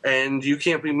 And you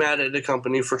can't be mad at a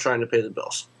company for trying to pay the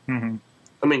bills. Mm-hmm.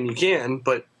 I mean, you can,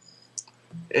 but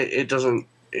it doesn't.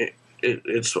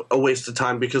 It's a waste of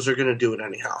time because they're going to do it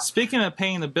anyhow. Speaking of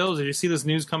paying the bills, did you see this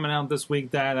news coming out this week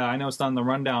that I know it's not in the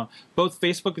rundown? Both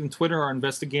Facebook and Twitter are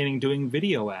investigating doing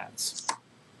video ads.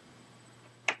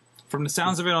 From the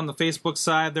sounds of it, on the Facebook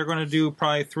side, they're going to do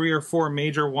probably 3 or 4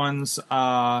 major ones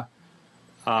a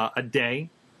day.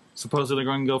 Supposedly,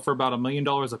 they're going to go for about $1 million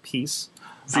a piece.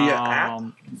 Via app?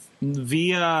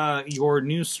 Via your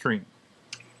news stream.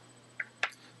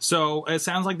 So it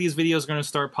sounds like these videos are going to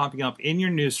start popping up in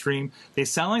your news stream. They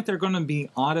sound like they're going to be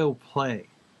autoplay.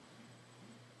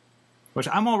 Which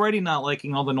I'm already not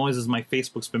liking all the noises my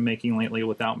Facebook's been making lately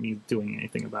without me doing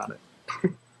anything about it.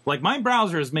 Like, my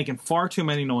browser is making far too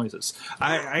many noises.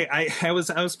 I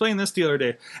was playing this the other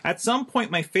day. At some point,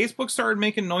 my Facebook started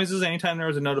making noises anytime there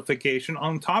was a notification.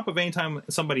 On top of anytime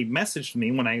somebody messaged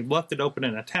me when I left it open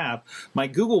in a tab, my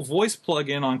Google Voice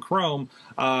plugin on Chrome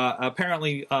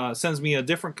apparently sends me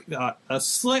a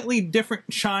slightly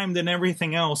different chime than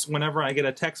everything else whenever I get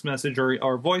a text message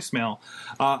or voicemail.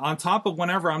 On top of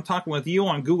whenever I'm talking with you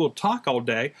on Google Talk all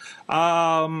day.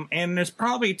 And there's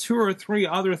probably 2 or 3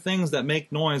 other things that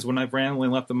make noise when I've randomly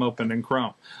left them open in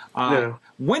Chrome.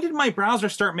 When did my browser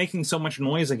start making so much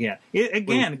noise again?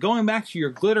 Going back to your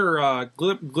glitter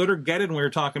get it we were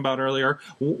talking about earlier,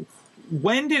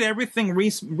 when did everything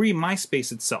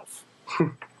re-MySpace itself?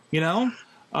 You know?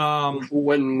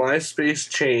 When MySpace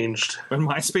changed, When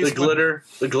MySpace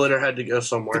the glitter had to go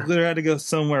somewhere. the glitter had to go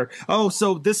somewhere. Oh,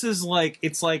 so this is like,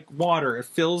 it's like water. It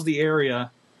fills the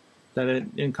area that it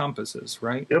encompasses,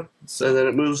 right? Yep. So And then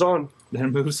it moves on. then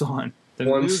it moves on. Then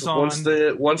it Once moves on.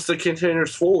 once the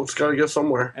container's full, it's got to go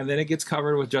somewhere. And then it gets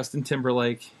covered with Justin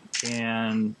Timberlake,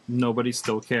 and nobody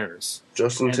still cares.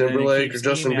 Justin And then it Timberlake or keeps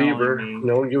Justin emailing Bieber, me.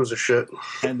 no one gives a shit.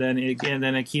 And then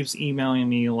it keeps emailing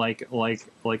me like a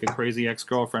crazy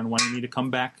ex-girlfriend wanting me to come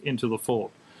back into the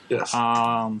fold. Yes.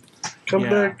 Come Come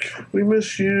back. We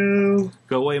miss you.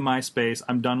 Go away, MySpace.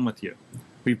 I'm done with you.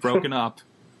 We've broken up.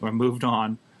 We're moved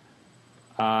on.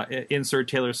 Insert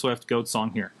Taylor Swift goat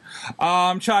song here.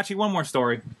 Chachi, one more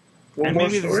story. One more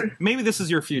story? Maybe this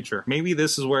is your future. Maybe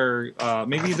this is where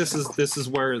this is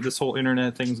where this whole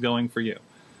internet thing's going for you.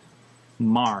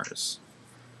 Mars.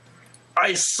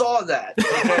 I saw that.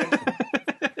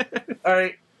 Okay? All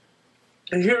right.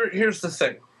 And here's the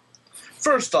thing.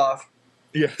 First off,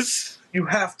 Yes. you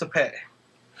have to pay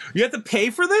You have to pay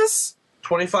for this?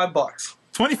 $25.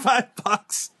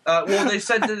 $25. Well, they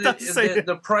said that Doesn't say it.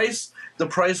 the price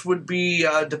would be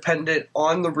dependent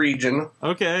on the region,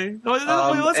 Okay.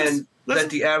 and that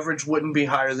the average wouldn't be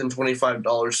higher than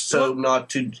 $25. So not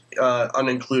to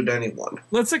uninclude anyone.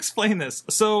 Let's explain this.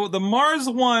 So the Mars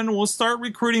One will start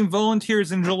recruiting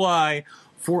volunteers in July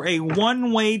for a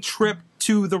one-way trip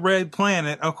to the Red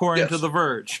Planet, according to Yes. The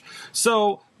Verge.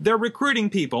 So they're recruiting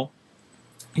people.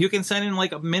 You can send in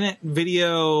like a minute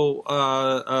video,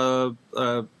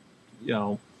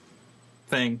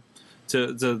 thing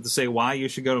to say why you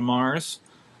should go to Mars.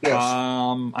 Yes.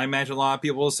 I imagine a lot of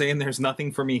people are saying there's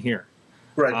nothing for me here.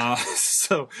 Right.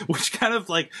 So, which kind of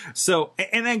like, so,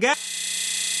 and I guess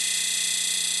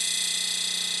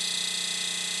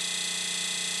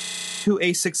to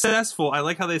a successful, I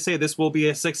like how they say this will be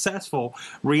a successful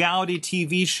reality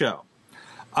TV show.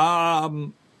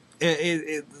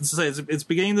 It's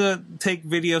beginning to take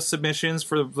video submissions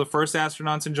for the first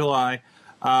astronauts in July.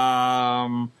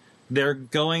 They're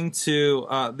going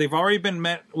to, they've already been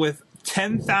met with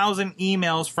 10,000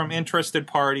 emails from interested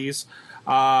parties.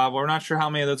 We're not sure how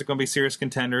many of those are going to be serious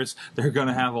contenders. They're going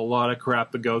to have a lot of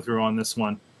crap to go through on this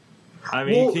one. I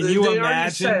mean, can you they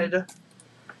imagine? already said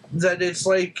that it's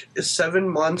like 7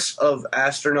 months of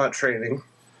astronaut training.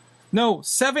 No,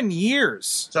 7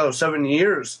 years. So 7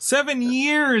 years. 7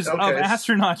 years of Okay.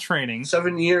 astronaut training.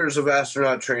 7 years of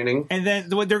astronaut training. And then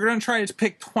what they're going to try is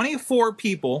pick 24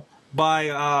 people by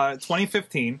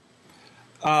 2015.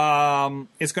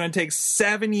 It's going to take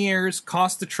 7 years,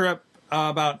 cost the trip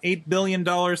about $8 billion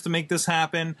to make this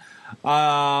happen.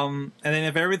 And then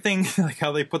if everything, like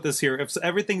how they put this here, if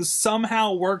everything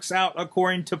somehow works out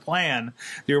according to plan,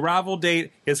 the arrival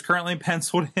date is currently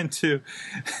penciled into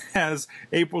as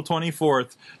April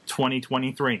 24th,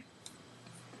 2023.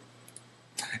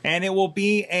 And it will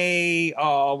be a,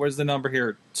 where's the number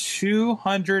here?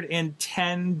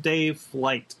 210-day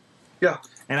flight. Yeah.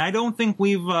 And I don't think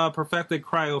we've perfected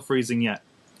cryo-freezing yet.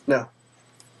 No.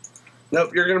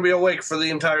 Nope, you're going to be awake for the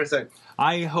entire thing.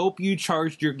 I hope you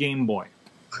charged your Game Boy.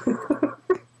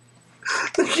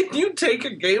 Can you take a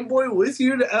Game Boy with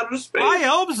you to outer space? I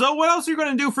hope so. What else are you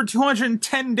going to do for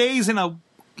 210 days in a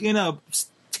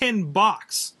tin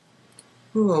box?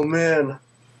 Oh, man.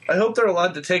 I hope they're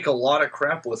allowed to take a lot of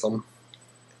crap with them.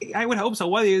 I would hope so.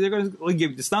 What they're going to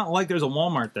give? It's not like there's a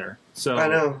Walmart there. So I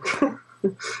know.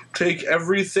 Take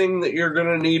everything that you're going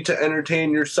to need to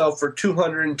entertain yourself for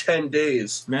 210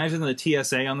 days. Imagine the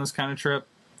TSA on this kind of trip.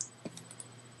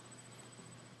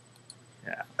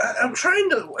 Yeah. I'm trying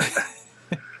to...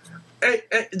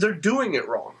 They're doing it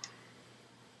wrong.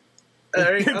 All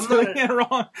right, You're I'm doing not, it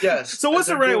wrong. yes. So what's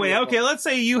the they're right doing way? it Okay, wrong. let's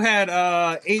say you had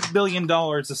 $8 billion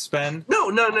to spend. No.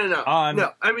 On- No,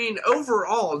 I mean,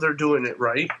 overall, they're doing it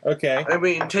right. Okay. I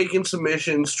mean, taking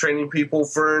submissions, training people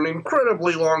for an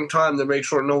incredibly long time to make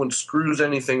sure no one screws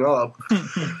anything up.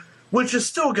 Which is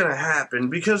still going to happen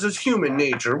because it's human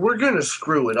nature. We're going to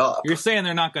screw it up. You're saying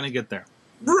they're not going to get there.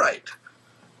 Right.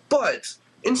 But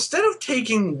instead of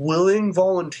taking willing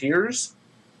volunteers,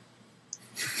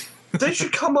 they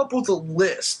should come up with a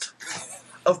list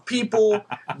of people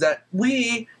that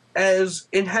we, as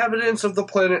inhabitants of the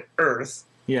planet Earth,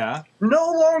 Yeah.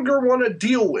 no longer want to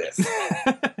deal with.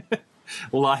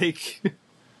 Like,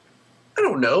 I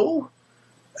don't know.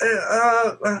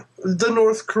 The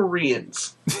North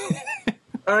Koreans.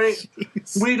 All right?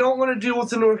 We don't want to deal with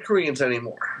the North Koreans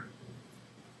anymore.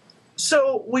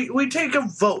 So we take a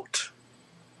vote.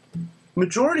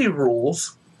 Majority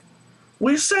rules.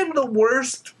 We send the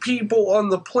worst people on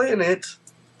the planet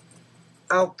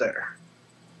out there.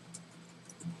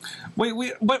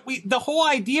 The whole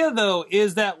idea though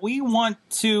is that we want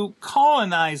to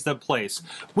colonize the place.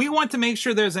 We want to make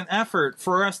sure there's an effort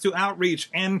for us to outreach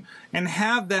and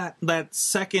have that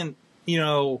second,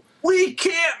 We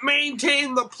can't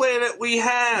maintain the planet we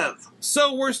have.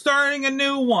 So we're starting a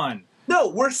new one. No,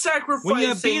 we're sacrificing. When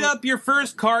you beat up your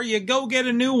first car, you go get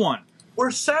a new one.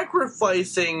 We're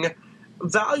sacrificing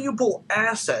valuable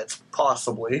assets,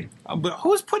 possibly. But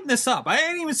who's putting this up? I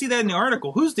didn't even see that in the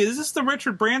article. Is this the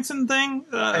Richard Branson thing?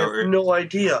 I have no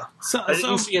idea. I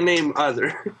didn't see a name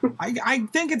either. I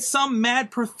think it's some mad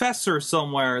professor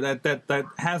somewhere that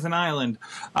has an island,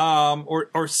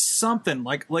 or something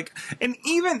like. And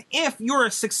even if you're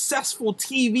a successful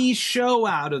TV show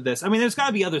out of this, I mean, there's got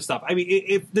to be other stuff. I mean,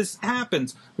 if this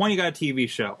happens, one, you got a TV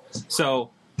show, so.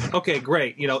 Okay,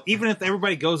 great. Even if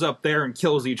everybody goes up there and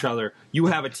kills each other, you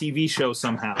have a TV show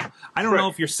somehow. I don't know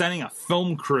if you're sending a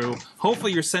film crew.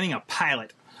 Hopefully, you're sending a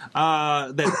pilot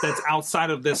that's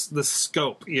outside of this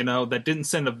scope. That didn't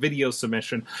send a video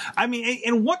submission. I mean,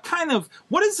 and what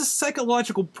is the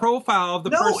psychological profile of the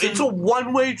person? No, it's a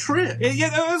one-way trip. Yeah,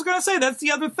 I was going to say that's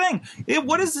the other thing.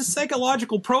 What is the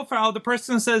psychological profile of the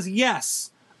person that says,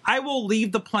 "Yes, I will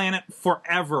leave the planet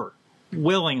forever,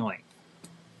 willingly"?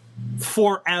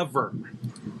 Forever.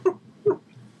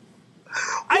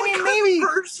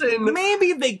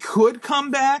 Maybe they could come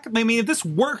back. I mean, if this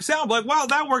works out, like, wow,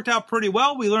 that worked out pretty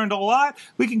well. We learned a lot.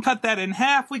 We can cut that in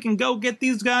half. We can go get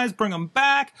these guys, bring them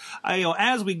back,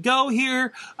 as we go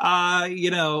here.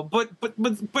 But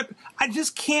I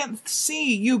just can't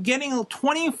see you getting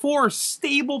 24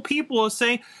 stable people to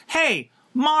say, "Hey,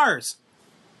 Mars,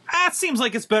 that seems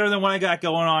like it's better than what I got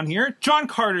going on here. John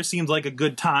Carter seems like a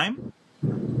good time."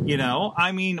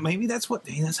 I mean, maybe that's how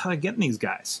they're getting these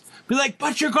guys. Be like,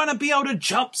 but you're going to be able to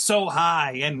jump so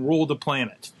high and rule the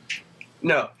planet.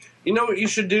 No. You know what you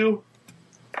should do?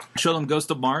 Show them Ghost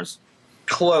of Mars?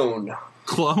 Clone?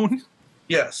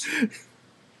 Yes.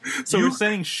 So we're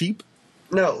saying sheep?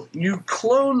 No, you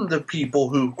clone the people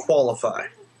who qualify.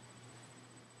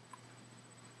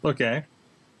 Okay.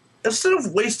 Instead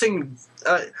of wasting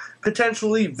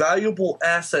potentially valuable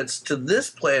assets to this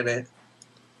planet,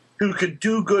 who could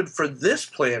do good for this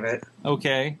planet.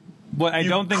 Okay. But I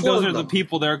don't think those are the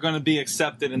people that are going to be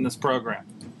accepted in this program.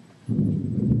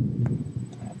 And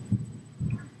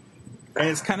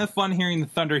it's kind of fun hearing the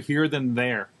thunder here than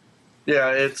there.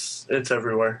 Yeah, it's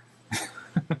everywhere.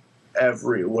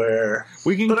 Everywhere.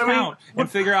 We can count and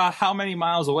figure out how many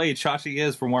miles away Chachi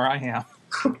is from where I am.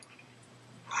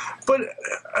 But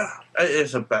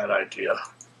it's a bad idea.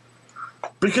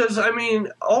 Because, I mean,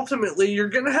 ultimately, you're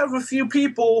going to have a few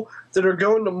people that are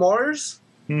going to Mars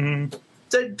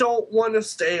that don't want to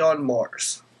stay on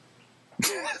Mars.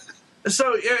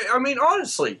 So, I mean,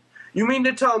 honestly, you mean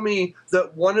to tell me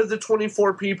that one of the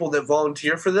 24 people that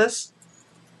volunteer for this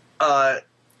isn't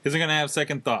going to have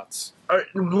second thoughts?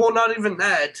 Well, not even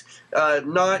that.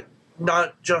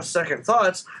 Not just second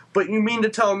thoughts, but you mean to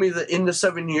tell me that in the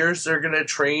 7 years they're going to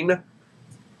train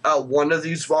one of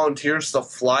these volunteers to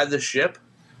fly the ship?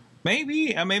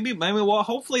 Maybe. Well,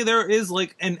 hopefully there is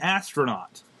like an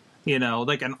astronaut,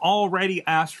 like an already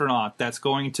astronaut that's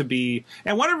going to be,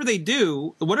 and whatever they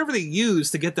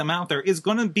use to get them out there is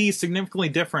going to be significantly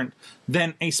different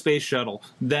than a space shuttle,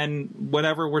 than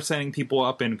whatever we're sending people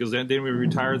up in, because didn't we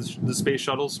retire the space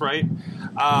shuttles, right?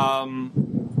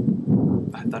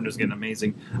 Thunder's getting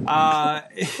amazing.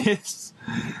 It's.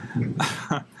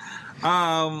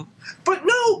 But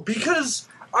no, because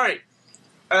all right,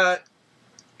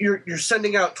 you're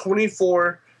sending out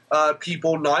 24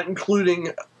 people, not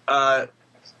including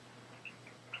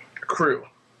crew.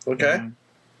 Okay. Mm-hmm.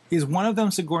 Is one of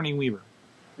them Sigourney Weaver?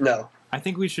 No. I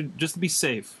think we should just be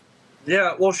safe.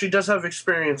 Yeah, well, she does have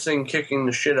experience in kicking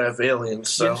the shit out of aliens.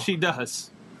 So yes, she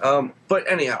does. But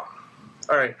anyhow,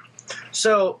 all right.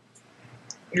 So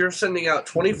you're sending out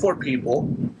 24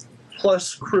 people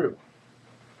plus crew.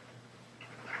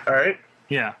 All right?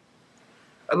 Yeah.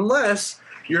 Unless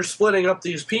you're splitting up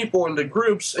these people into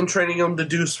groups and training them to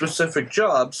do specific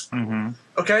jobs. Mm-hmm.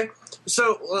 Okay?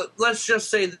 So let's just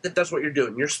say that that's what you're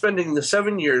doing. You're spending the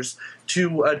 7 years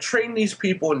to train these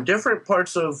people in different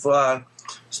parts of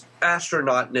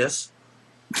astronautness,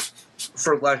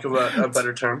 for lack of a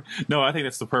better term. No, I think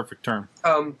that's the perfect term.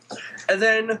 And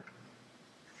then,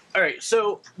 all right,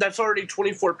 so that's already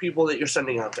 24 people that you're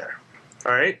sending out there.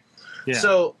 All right? Yeah.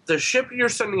 So the ship you're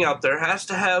sending out there has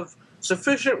to have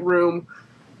sufficient room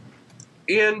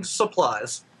and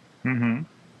supplies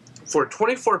for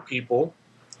 24 people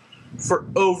for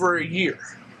over a year.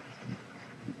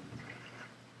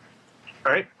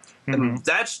 All right? And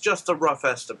that's just a rough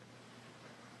estimate.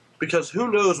 Because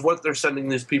who knows what they're sending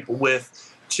these people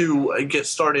with to get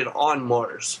started on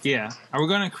Mars. Yeah. Are we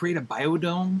going to create a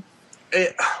biodome?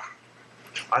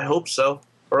 I hope so.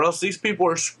 Or else these people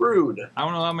are screwed. I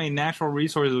don't know how many natural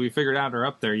resources we figured out are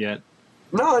up there yet.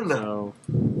 None. So,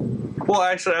 Well,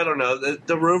 actually, I don't know.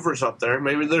 The rover's up there.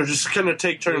 Maybe they're just going to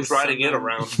take turns riding it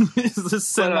around.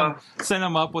 just send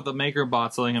them up with a maker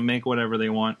bot so they can make whatever they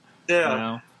want. Yeah. You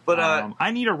know? But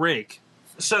I need a rake.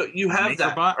 so you have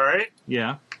that, MakerBot? all right?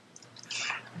 Yeah.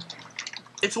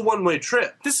 It's a one-way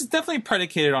trip. This is definitely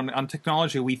predicated on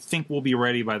technology we think will be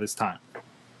ready by this time.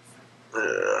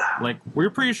 Like, we're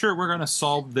pretty sure we're going to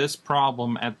solve this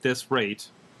problem at this rate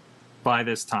by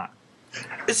this time.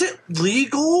 Is it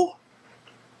legal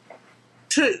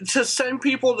to send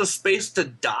people to space to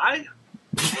die?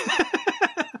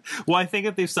 Well, I think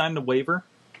if they've signed a waiver,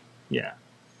 yeah.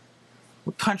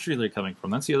 What country are they coming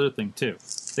from? That's the other thing, too.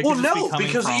 They Well, could just be no, coming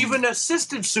because from- even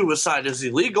assisted suicide is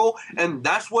illegal, and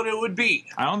that's what it would be.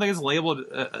 I don't think it's labeled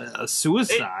a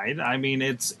suicide. I mean,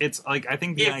 it's like, I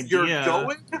think the If idea... you're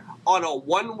going on a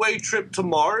one-way trip to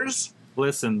Mars,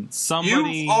 Listen,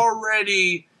 somebody... you've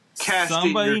already cashed in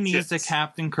Somebody your needs to chips.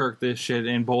 Captain Kirk this shit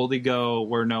and boldly go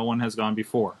where no one has gone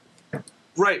before.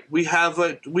 Right, we have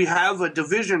a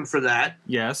division for that.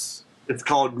 Yes. It's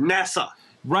called NASA.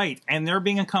 Right, and they're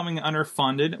becoming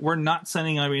underfunded. We're not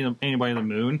sending anybody to the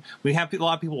moon. We have a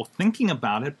lot of people thinking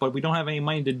about it, but we don't have any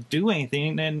money to do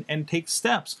anything and take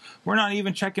steps. We're not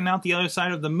even checking out the other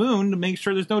side of the moon to make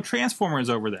sure there's no Transformers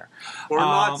over there. Or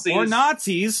Nazis. Or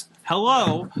Nazis.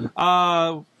 Hello.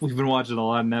 We've been watching a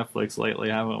lot of Netflix lately,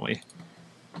 haven't we?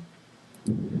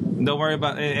 Don't worry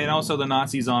about it. And also the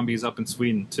Nazi zombies up in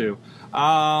Sweden, too.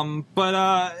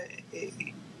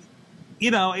 You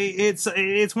know, it's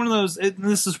one of those.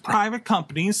 This is private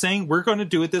companies saying we're going to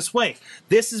do it this way.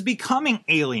 This is becoming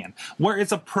Alien, where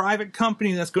it's a private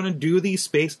company that's going to do the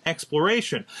space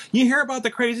exploration. You hear about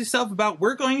the crazy stuff about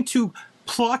we're going to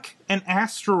pluck an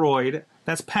asteroid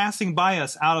that's passing by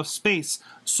us out of space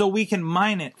so we can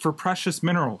mine it for precious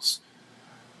minerals.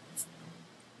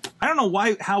 I don't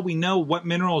know how we know what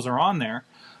minerals are on there,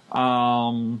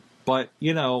 but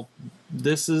you know,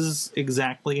 this is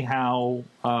exactly how.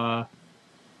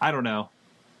 I don't know.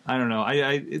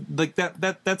 I like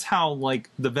that's how like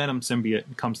the Venom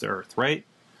symbiote comes to Earth, right?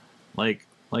 Like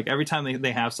every time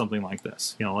they have something like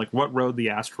this, you know, like what rode the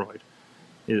asteroid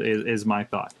is my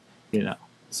thought, you know.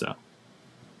 So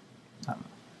I don't know.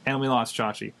 And we lost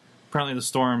Chachi. Apparently the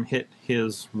storm hit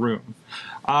his room.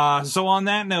 So on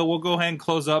that note, we'll go ahead and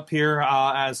close up here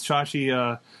as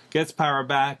Chachi gets power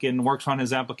back and works on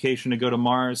his application to go to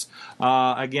Mars.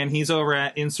 Again, he's over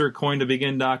at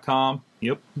insertcointobegin.com.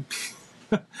 Yep.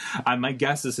 My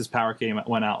guess is his power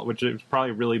went out, which is probably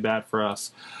really bad for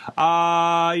us. You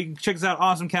can check us out at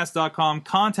awesomecast.com.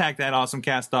 Contact at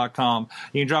awesomecast.com.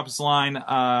 You can drop us a line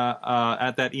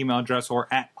at that email address or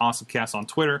at awesomecast on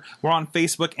Twitter. We're on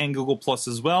Facebook and Google Plus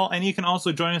as well. And you can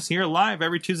also join us here live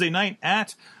every Tuesday night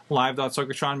at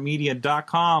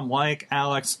live.sorgatronmedia.com like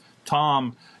Alex,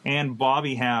 Tom, and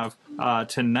Bobby have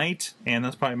tonight, and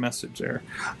that's probably a message there.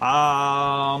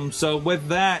 So with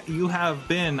that, you have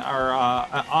been our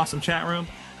awesome chat room.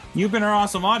 You've been our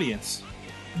awesome audience.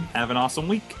 Have an awesome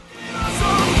week. We're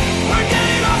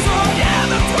getting awesome, yeah,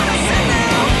 that's what I said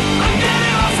now. I'm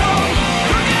getting awesome,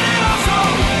 we're getting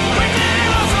awesome, we're getting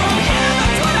awesome, yeah,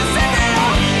 that's what I said now.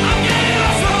 I'm getting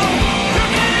awesome,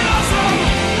 you're getting awesome,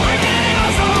 we're getting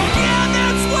awesome, yeah,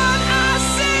 that's what I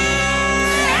said.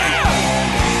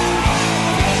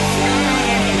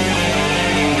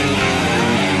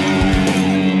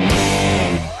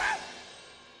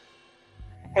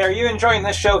 Hey, are you enjoying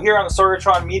this show here on the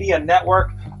Sorgatron Media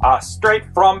Network, straight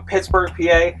from Pittsburgh,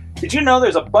 PA? Did you know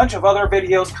there's a bunch of other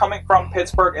videos coming from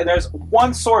Pittsburgh, and there's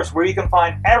one source where you can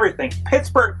find everything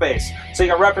Pittsburgh-based, so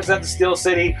you can represent the Steel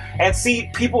City and see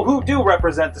people who do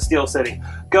represent the Steel City.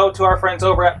 Go to our friends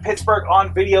over at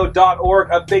pittsburghonvideo.org,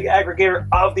 a big aggregator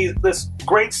of this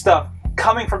great stuff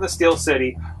coming from the Steel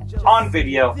City on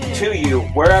video to you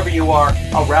wherever you are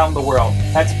around the world.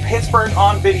 That's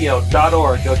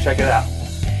pittsburghonvideo.org. Go check it out.